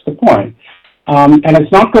better. That's the point. And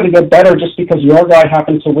it's not going to get better just because your guy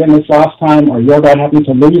happened to win this last time, or your guy happened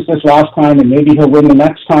to lose this last time, and maybe he'll win the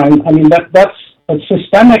next time. I mean, that's a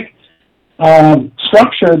systemic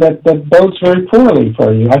structure that bodes very poorly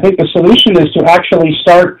for you. I think the solution is to actually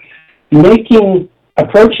start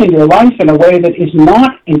approaching your life in a way that is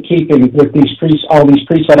not in keeping with all these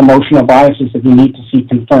preset emotional biases that you need to see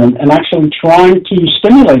confirmed, and actually trying to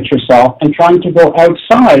stimulate yourself and trying to go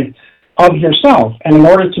outside of yourself. And in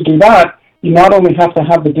order to do that, you not only have to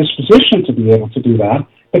have the disposition to be able to do that,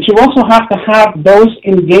 but you also have to have those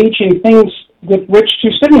engaging things with which to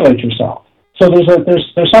stimulate yourself. So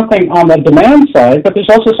there's something on the demand side, but there's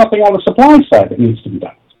also something on the supply side that needs to be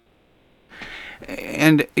done.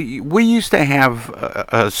 And we used to have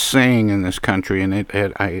a saying in this country, and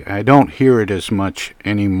I don't hear it as much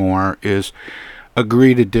anymore, is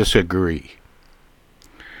agree to disagree.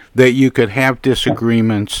 That you could have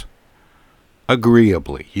disagreements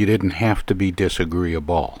agreeably. You didn't have to be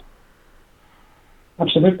disagreeable.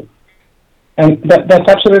 Absolutely. And that's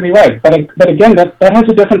absolutely right. But again, that has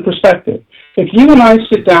a different perspective. If you and I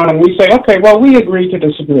sit down and we say, okay, well, we agree to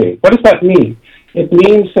disagree, what does that mean? It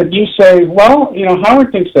means that you say, well,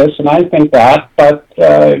 Howard thinks this and I think that, but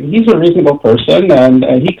he's a reasonable person and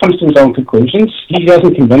he comes to his own conclusions. He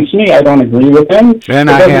doesn't convince me. I don't agree with him. And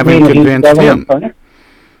I haven't convinced him.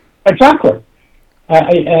 Exactly.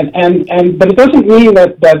 But it doesn't mean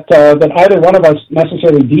that either one of us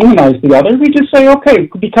necessarily demonize the other. We just say, okay,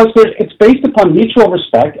 because it's based upon mutual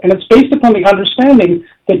respect and it's based upon the understanding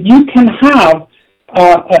that you can have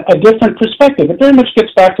a different perspective. It very much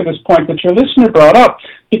gets back to this point that your listener brought up,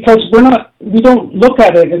 because we don't look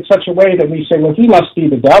at it in such a way that we say, well, he must be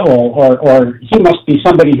the devil or he must be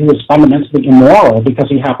somebody who is fundamentally immoral because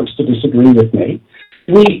he happens to disagree with me.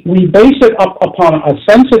 We base it up upon a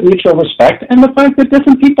sense of mutual respect and the fact that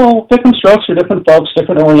different people, different strokes for different folks,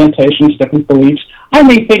 different orientations, different beliefs. I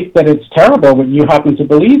may think that it's terrible what you happen to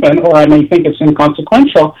believe in, or I may think it's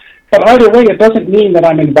inconsequential. But either way, it doesn't mean that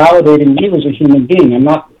I'm invalidating you as a human being. I'm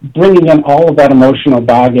not bringing in all of that emotional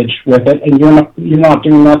baggage with it, and you're not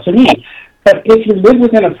doing that to me. But if you live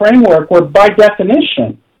within a framework where, by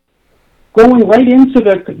definition, going right into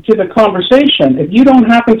the conversation, if you don't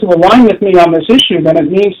happen to align with me on this issue, then it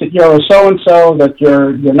means that you're a so-and-so, that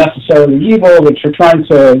you're necessarily evil, that you're trying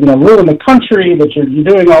to ruin the country, that you're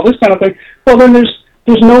doing all this kind of thing. Well, then there's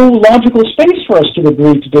no logical space for us to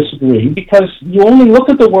agree to disagree, because you only look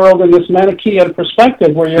at the world in this Manichaean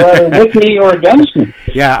perspective where you're either with me or against me.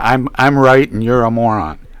 Yeah, I'm right and you're a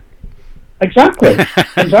moron. Exactly.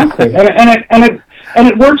 And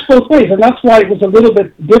it works both ways, and that's why it was a little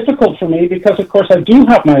bit difficult for me, because of course I do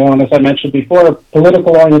have my own, as I mentioned before,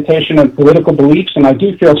 political orientation and political beliefs, and I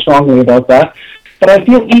do feel strongly about that. But I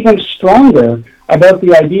feel even stronger about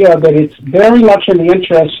the idea that it's very much in the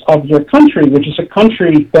interest of your country, which is a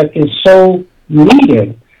country that is so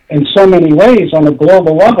needed in so many ways on a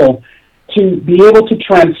global level, to be able to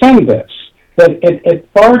transcend this. That it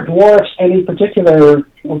far dwarfs any particular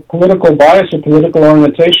political bias or political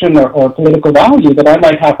orientation or political value that I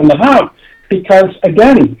might happen to have. Because,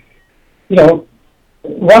 again,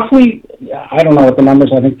 roughly, I don't know what the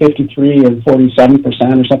numbers, I think 53 or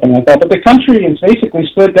 47% or something like that, but the country is basically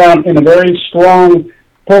split down in a very strong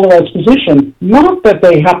polarized position. Not that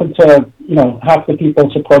they happen to, half the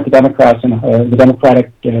people support the Democrats and the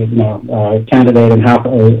Democratic, candidate and half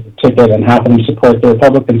ticket, and half of them support the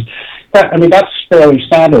Republicans. That's fairly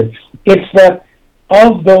standard. It's that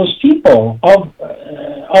of those people, of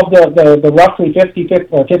the roughly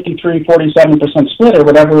 53, 47% split or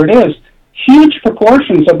whatever it is, huge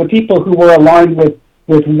proportions of the people who were aligned with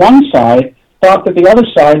one side thought that the other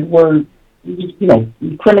side were,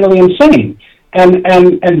 criminally insane.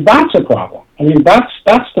 And that's a problem.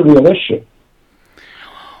 That's the real issue.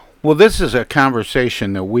 Well, this is a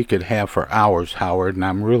conversation that we could have for hours, Howard, and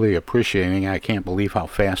I'm really appreciating it. I can't believe how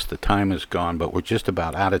fast the time has gone, but we're just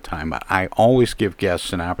about out of time. I always give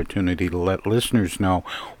guests an opportunity to let listeners know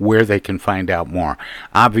where they can find out more.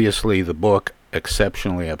 Obviously, the book,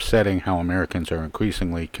 Exceptionally Upsetting: How Americans Are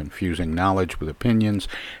Increasingly Confusing Knowledge with Opinions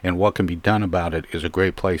and What Can Be Done About It, is a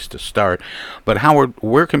great place to start. But Howard,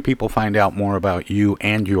 where can people find out more about you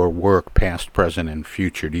and your work, past, present, and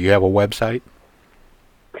future? Do you have a website?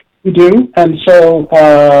 We do, and so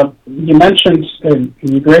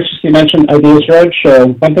you graciously mentioned Ideas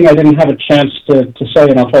Roadshow. One thing I didn't have a chance to say,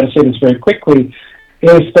 and I'll try to say this very quickly,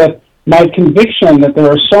 is that my conviction that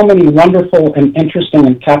there are so many wonderful and interesting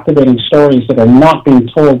and captivating stories that are not being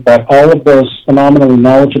told by all of those phenomenally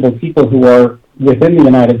knowledgeable people who are within the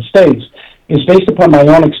United States is based upon my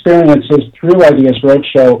own experiences through Ideas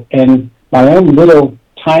Roadshow and my own little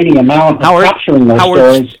tiny amount of capturing those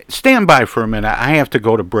stories. Stand by for a minute. I have to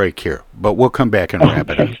go to break here, but we'll come back and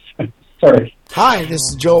wrap it up. Sorry. Hi, this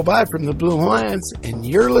is Joe By from the Blue Hawaiians, and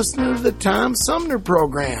you're listening to the Tom Sumner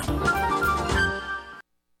Program.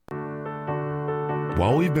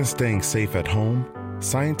 While we've been staying safe at home,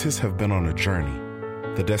 scientists have been on a journey.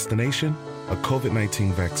 The destination? A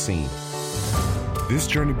COVID-19 vaccine. This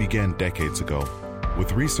journey began decades ago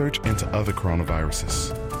with research into other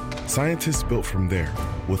coronaviruses. Scientists built from there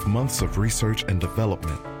with months of research and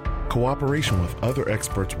development, cooperation with other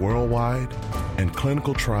experts worldwide, and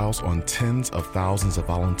clinical trials on tens of thousands of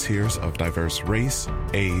volunteers of diverse race,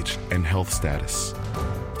 age, and health status.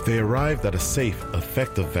 They arrived at a safe,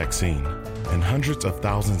 effective vaccine, and hundreds of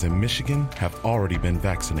thousands in Michigan have already been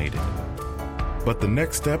vaccinated. But the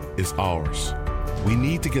next step is ours. We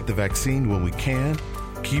need to get the vaccine when we can,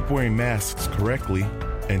 keep wearing masks correctly,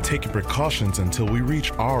 and taking precautions until we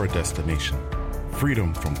reach our destination,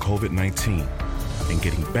 freedom from COVID-19, and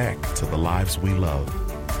getting back to the lives we love.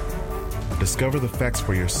 Discover the facts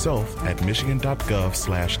for yourself at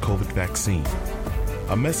michigan.gov/COVID vaccine.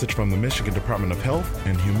 A message from the Michigan Department of Health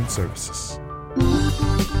and Human Services.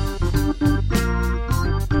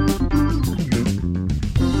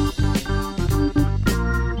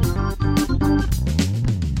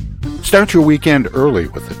 Start your weekend early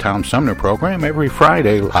with the Tom Sumner program every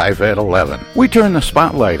Friday live at 11. We turn the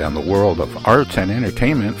spotlight on the world of arts and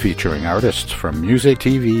entertainment featuring artists from music,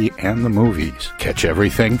 TV, and the movies. Catch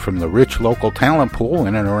everything from the rich local talent pool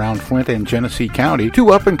in and around Flint and Genesee County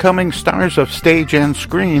to up-and-coming stars of stage and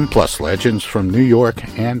screen, plus legends from New York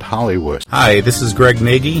and Hollywood. Hi, this is Greg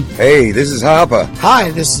Nagy. Hey, this is Harper.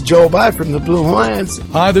 Hi, this is Joe By from the Blue Hawaiians.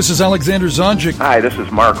 Hi, this is Alexander Zonjic. Hi, this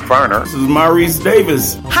is Mark Farner. This is Maurice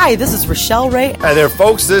Davis. Hi, this is Rochelle Ray. Hi there,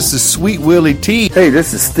 folks. This is Sweet Willie T. Hey,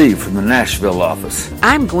 this is Steve from the Nashville office.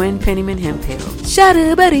 I'm Gwen Pennyman Hemphill. Start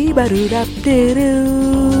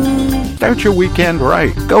your weekend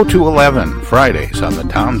right. Go to 11 Fridays on the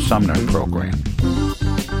Tom Sumner program.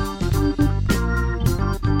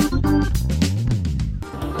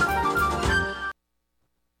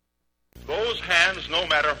 Those hands, no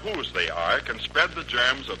matter whose they are, can spread the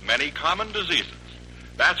germs of many common diseases.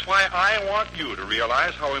 That's why I want you to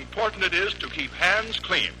realize how important it is to keep hands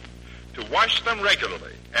clean, to wash them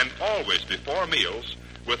regularly and always before meals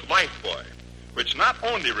with Lifebuoy, which not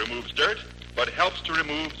only removes dirt, but helps to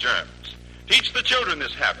remove germs. Teach the children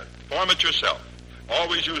this habit. Form it yourself.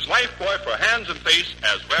 Always use Lifebuoy for hands and face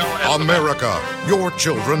as well as America, your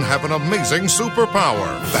children have an amazing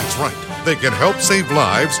superpower. That's right. They can help save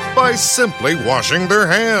lives by simply washing their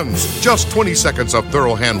hands. Just 20 seconds of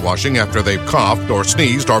thorough hand washing after they've coughed or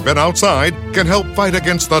sneezed or been outside can help fight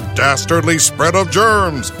against the dastardly spread of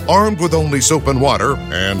germs. Armed with only soap and water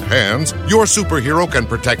and hands, your superhero can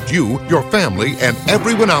protect you, your family, and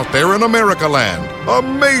everyone out there in America land.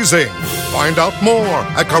 Amazing! Find out more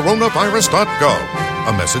at coronavirus.gov.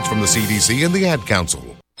 A message from the CDC and the Ad Council.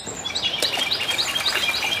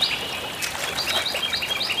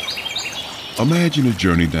 Imagine a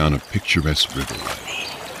journey down a picturesque river.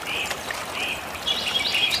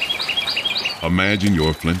 Imagine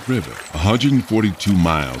your Flint River, 142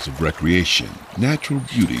 miles of recreation, natural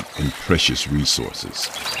beauty, and precious resources.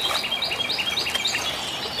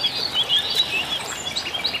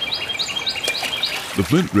 The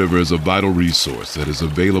Flint River is a vital resource that is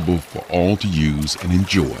available for all to use and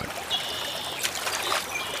enjoy.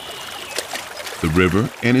 The river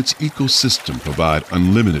and its ecosystem provide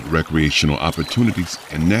unlimited recreational opportunities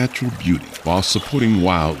and natural beauty while supporting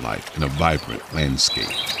wildlife in a vibrant landscape.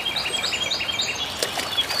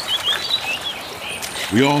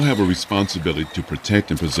 We all have a responsibility to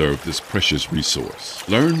protect and preserve this precious resource.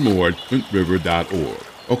 Learn more at flintriver.org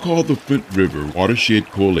or call the Flint River Watershed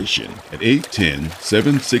Coalition at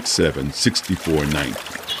 810-767-6490.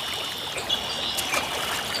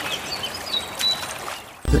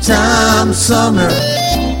 The Tom Sumner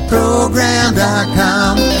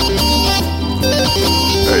Program.com.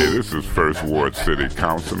 Hey, this is First Ward City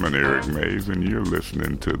Councilman Eric Mays, and you're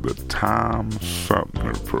listening to the Tom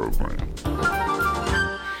Sumner Program.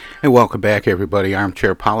 Hey, welcome back, everybody.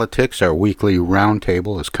 Armchair Politics, our weekly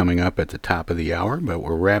roundtable, is coming up at the top of the hour, but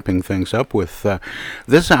we're wrapping things up with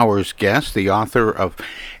this hour's guest, the author of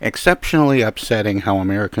Exceptionally Upsetting: How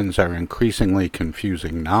Americans Are Increasingly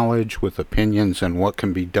Confusing Knowledge with Opinions and What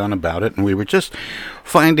Can Be Done About It. And we were just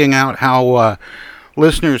finding out how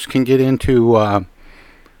listeners can get into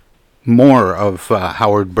more of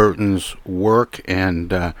Howard Burton's work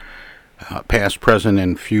and past, present,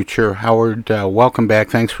 and future. Howard, welcome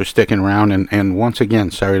back. Thanks for sticking around. And once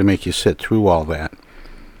again, sorry to make you sit through all that.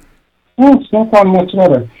 No, it's no problem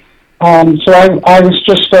whatsoever. So I was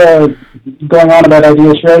just going on about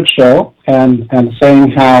Ideas Roadshow and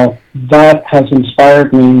saying how that has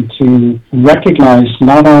inspired me to recognize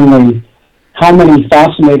not only how many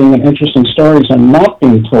fascinating and interesting stories are not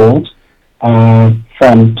being told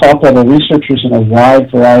from top-level researchers in a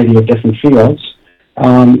wide variety of different fields,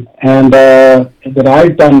 and that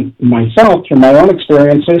I've done myself through my own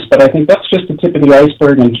experiences, but I think that's just the tip of the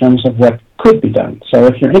iceberg in terms of what could be done. So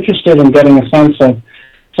if you're interested in getting a sense of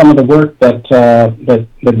some of the work that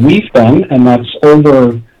we've done, and that's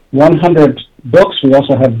over 100 books. We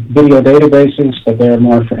also have video databases, but they're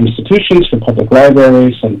more for institutions, for public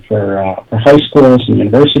libraries, and for high schools and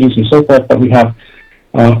universities and so forth. But we have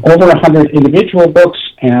over 100 individual books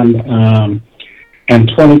and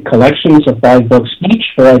 20 collections of 5 books each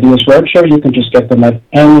for Ideas Roadshow. You can just get them at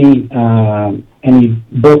any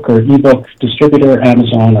book or ebook distributor,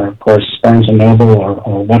 Amazon, or of course Barnes & Noble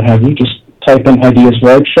or what have you. Just type in Ideas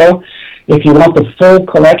Roadshow. If you want the full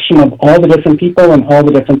collection of all the different people and all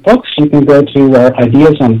the different books, you can go to our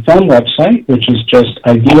Ideas on Film website, which is just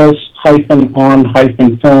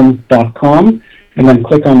ideas-on-film.com, and then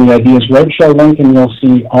click on the Ideas Roadshow link, and you'll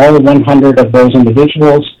see all 100 of those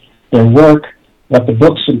individuals, their work, what the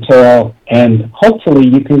books entail, and hopefully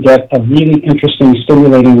you can get a really interesting,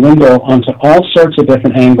 stimulating window onto all sorts of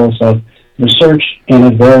different angles of research in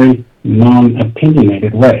a very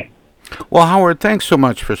non-opinionated way. Well, Howard, thanks so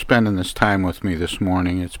much for spending this time with me this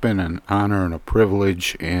morning. It's been an honor and a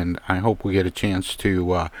privilege, and I hope we get a chance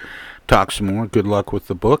to talk some more. Good luck with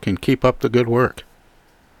the book, and keep up the good work.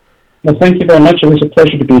 Well, thank you very much. It was a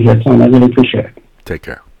pleasure to be here, Tom. I really appreciate it. Take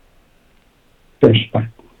care. Cheers. Bye.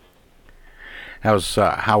 That was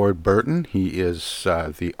Howard Burton. He is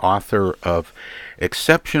the author of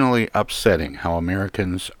Exceptionally Upsetting: How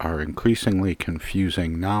Americans Are Increasingly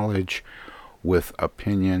Confusing Knowledge with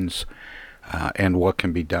Opinions, and What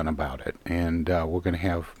Can Be Done About It. And we're going to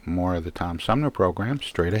have more of the Tom Sumner program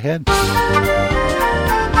straight ahead.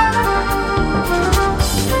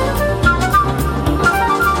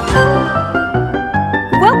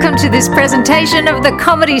 Welcome to this presentation of the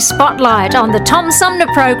Comedy Spotlight on the Tom Sumner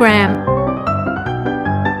program.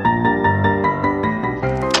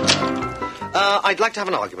 I'd like to have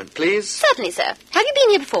an argument, please. Certainly, sir. Have you been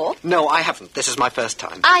here before? No, I haven't. This is my first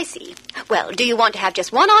time. I see. Well, do you want to have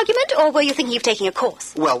just one argument, or were you thinking of taking a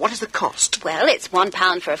course? Well, what is the cost? Well, it's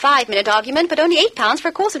 £1 for a 5-minute argument, but only £8 for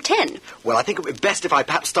a course of 10. Well, I think it would be best if I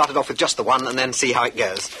perhaps started off with just the one and then see how it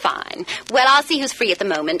goes. Fine. Well, I'll see who's free at the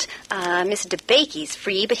moment. Mr. DeBakey's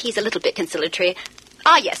free, but he's a little bit conciliatory.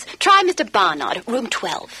 Ah, yes. Try Mr. Barnard, room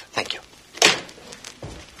 12. Thank you.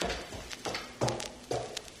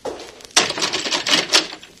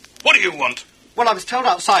 What do you want? Well, I was told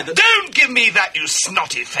outside that... Don't give me that, you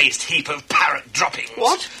snotty-faced heap of parrot droppings.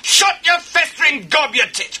 What? Shut your festering gob, you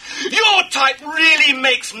tit. Your type really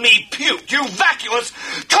makes me puke, you vacuous,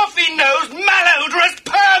 coffee-nosed, malodorous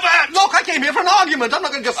pervert! Look, I came here for an argument. I'm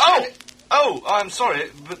not going to just... Oh, I'm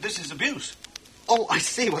sorry, but this is abuse. Oh, I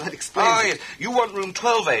see. Well, that explains Ah, yes. You want room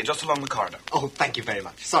 12A, just along the corridor. Oh, thank you very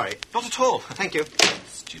much. Sorry. Not at all. Thank you.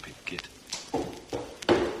 Stupid git.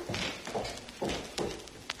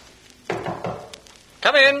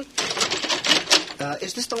 Come in.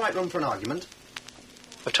 Is this the right room for an argument?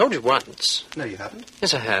 I've told you once. No, you haven't.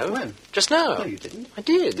 Yes, I have. When? Just now. No, you didn't. I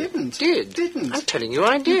did. Didn't. I'm telling you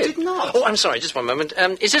I did. You did not. Oh, I'm sorry, just one moment.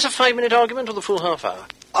 Is this a 5-minute argument or the full half hour?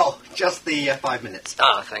 Oh, just the 5 minutes.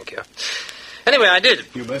 Ah, thank you. Anyway, I did.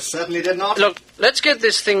 You most certainly did not. Look, let's get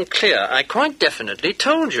this thing clear. I quite definitely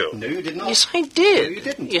told you. No, you did not. Yes, I did. No, you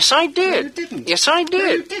didn't. Yes, I did. No, you didn't. Yes, I did.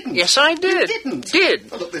 No, you didn't. Yes, I did. You didn't. Did.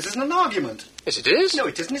 Oh, look, this isn't an argument. Yes, it is. No,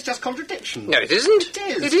 it isn't. It's just contradiction. No, it isn't. It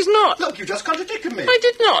is. It is not. Look, you just contradicted me. I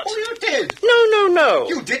did not. Oh, you did. No.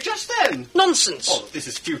 You did just then. Nonsense. Oh, this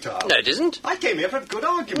is futile. No, it isn't. I came here for a good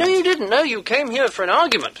argument. No, you didn't. No, you came here for an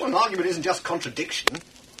argument. Well, an argument isn't just contradiction.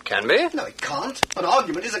 Can be. No, it can't. An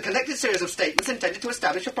argument is a connected series of statements intended to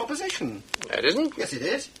establish a proposition. No, it isn't. Yes, it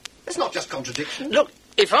is. It's not just contradiction. Look,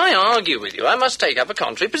 if I argue with you, I must take up a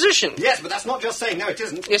contrary position. Yes, but that's not just saying no, it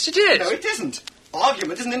isn't. Yes, it is. No, it isn't.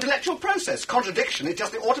 Argument is an intellectual process. Contradiction is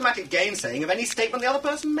just the automatic gainsaying of any statement the other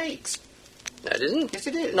person makes. No, it isn't. Yes,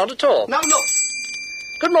 it is. Not at all. No, look.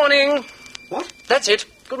 Good morning. What? That's it.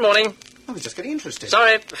 Good morning. I was just getting interested.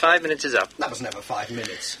 Sorry, the 5 minutes is up. That was never 5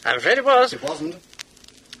 minutes. I'm afraid it was. It wasn't.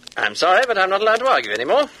 I'm sorry, but I'm not allowed to argue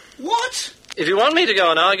anymore. What? If you want me to go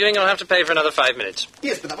on arguing, you'll have to pay for another 5 minutes.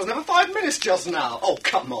 Yes, but that was never 5 minutes just now. Oh,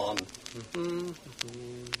 come on.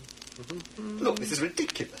 Look, this is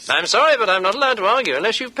ridiculous. I'm sorry, but I'm not allowed to argue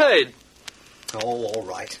unless you've paid. Oh, all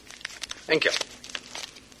right. Thank you.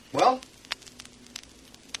 Well?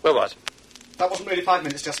 Well, what? That wasn't really 5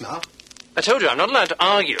 minutes just now. I told you I'm not allowed to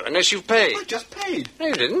argue unless you've paid. I just paid. No,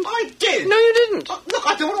 you didn't. I did. No, you didn't. Look,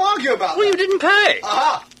 I don't want to argue about Well, that. you didn't pay.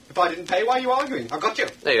 Aha! If I didn't pay, why are you arguing? I've got you.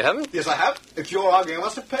 No, you haven't. Yes, I have. If you're arguing, I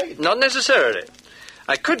must have paid. Not necessarily.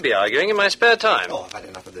 I could be arguing in my spare time. Oh, I've had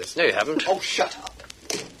enough of this. No, you haven't. Oh, shut up.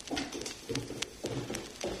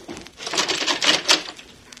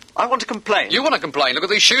 I want to complain. You want to complain? Look at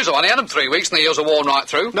these shoes on. I had them 3 weeks and the heels are worn right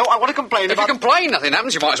through. No, I want to complain If you complain, nothing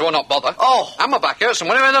happens. You might as well not bother. Oh. And my back hurts and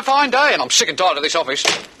we're having a fine day and I'm sick and tired of this office.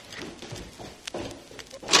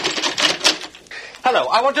 Hello,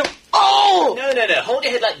 I want to... Oh! No. Hold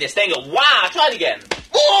your head like this. Then go, wow. Try it again.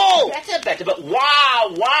 Oh! Better, but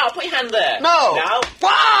wow. Put your hand there. No. Now.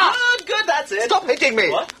 Wow! Good, that's it. Stop hitting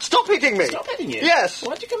me. What? Stop hitting me. Stop hitting you? Yes.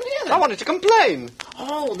 Why did you come in here then? I wanted to complain.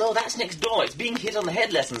 Oh, no, that's next door. It's being hit on the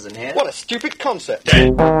head lessons in here. What a stupid concept.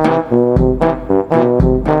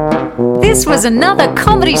 This This was another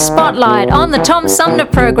comedy spotlight on the Tom Sumner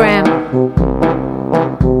program.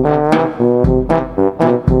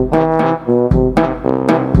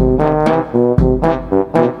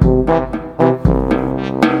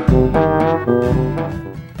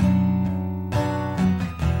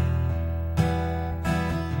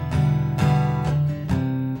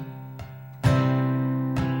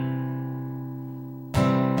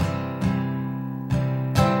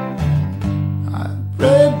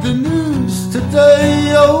 Read the news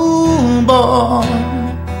today, oh boy,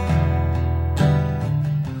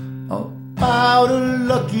 about a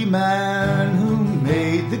lucky man who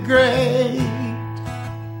made the grade.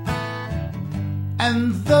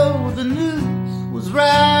 And though the news was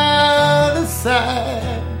rather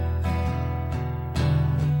sad,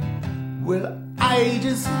 well, I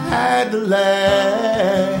just had to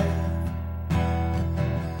laugh.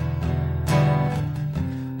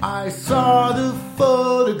 I saw the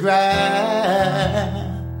photograph.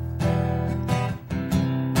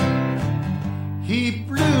 He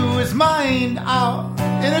blew his mind out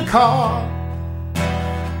in a car.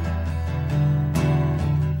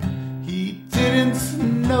 He didn't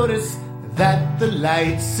notice that the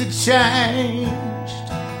lights had changed.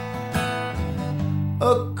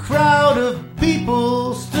 A crowd of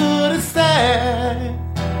people stood and stared.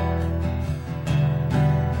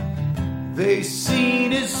 They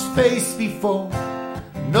seen his face before.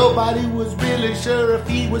 Nobody was really sure if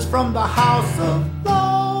he was from the House of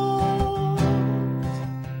Lords.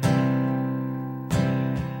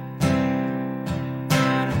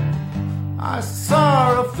 I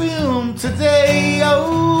saw a film today,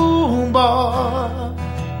 oh boy.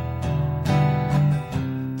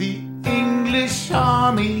 The English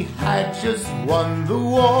army had just won the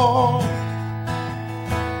war.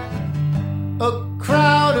 A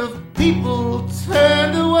crowd of people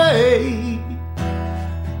turned away,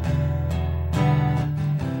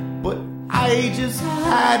 but I just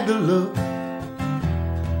had to look,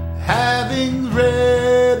 having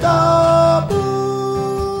read the book.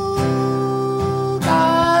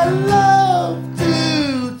 I love to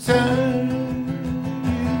turn.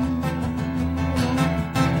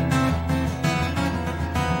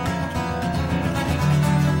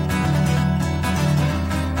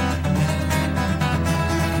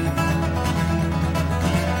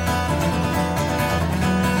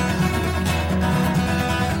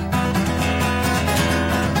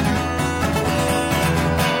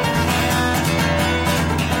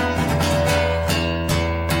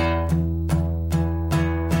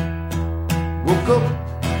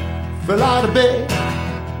 Fell out of bed,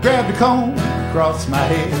 grabbed a comb across my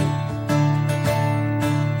head.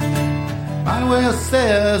 My way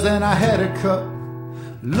upstairs and I had a cup.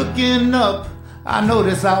 Looking up, I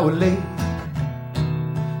noticed I was late.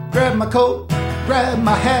 Grabbed my coat, grabbed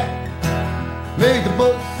my hat, made the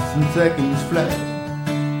bus in seconds flat.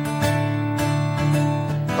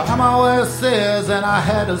 Found my way upstairs and I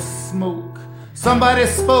had a smoke. Somebody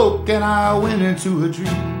spoke and I went into a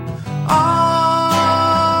dream.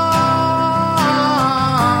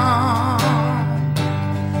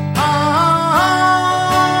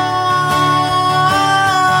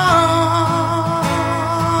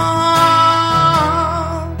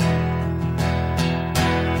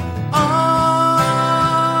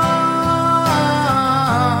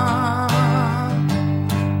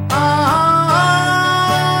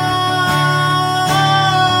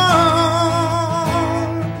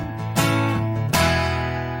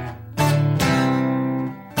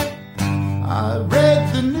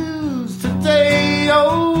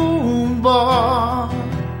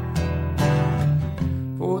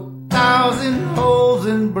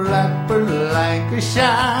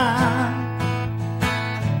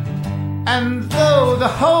 And though the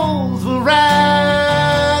holes were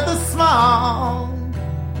rather small,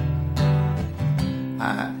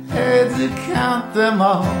 I had to count them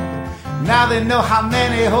all. Now they know how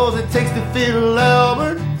many holes it takes to fill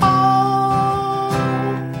Albert Hall.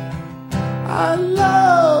 I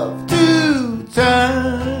love to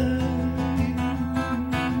turn.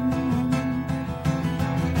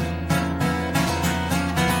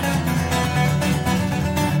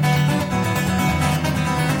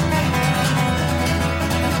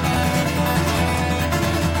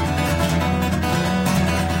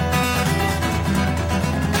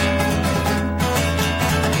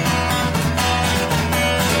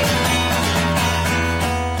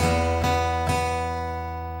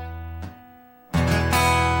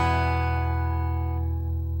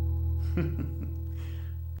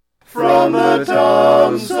 From the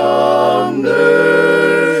Tom Sumner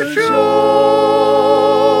Show.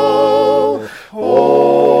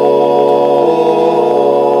 Oh,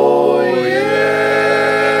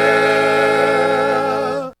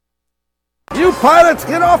 pilots,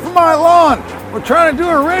 get off of my lawn. We're trying to do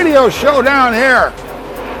a radio show down here.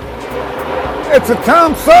 It's a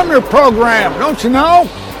Tom Sumner program, don't you know?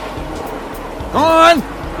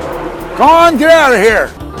 Go on, get out of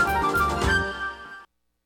here.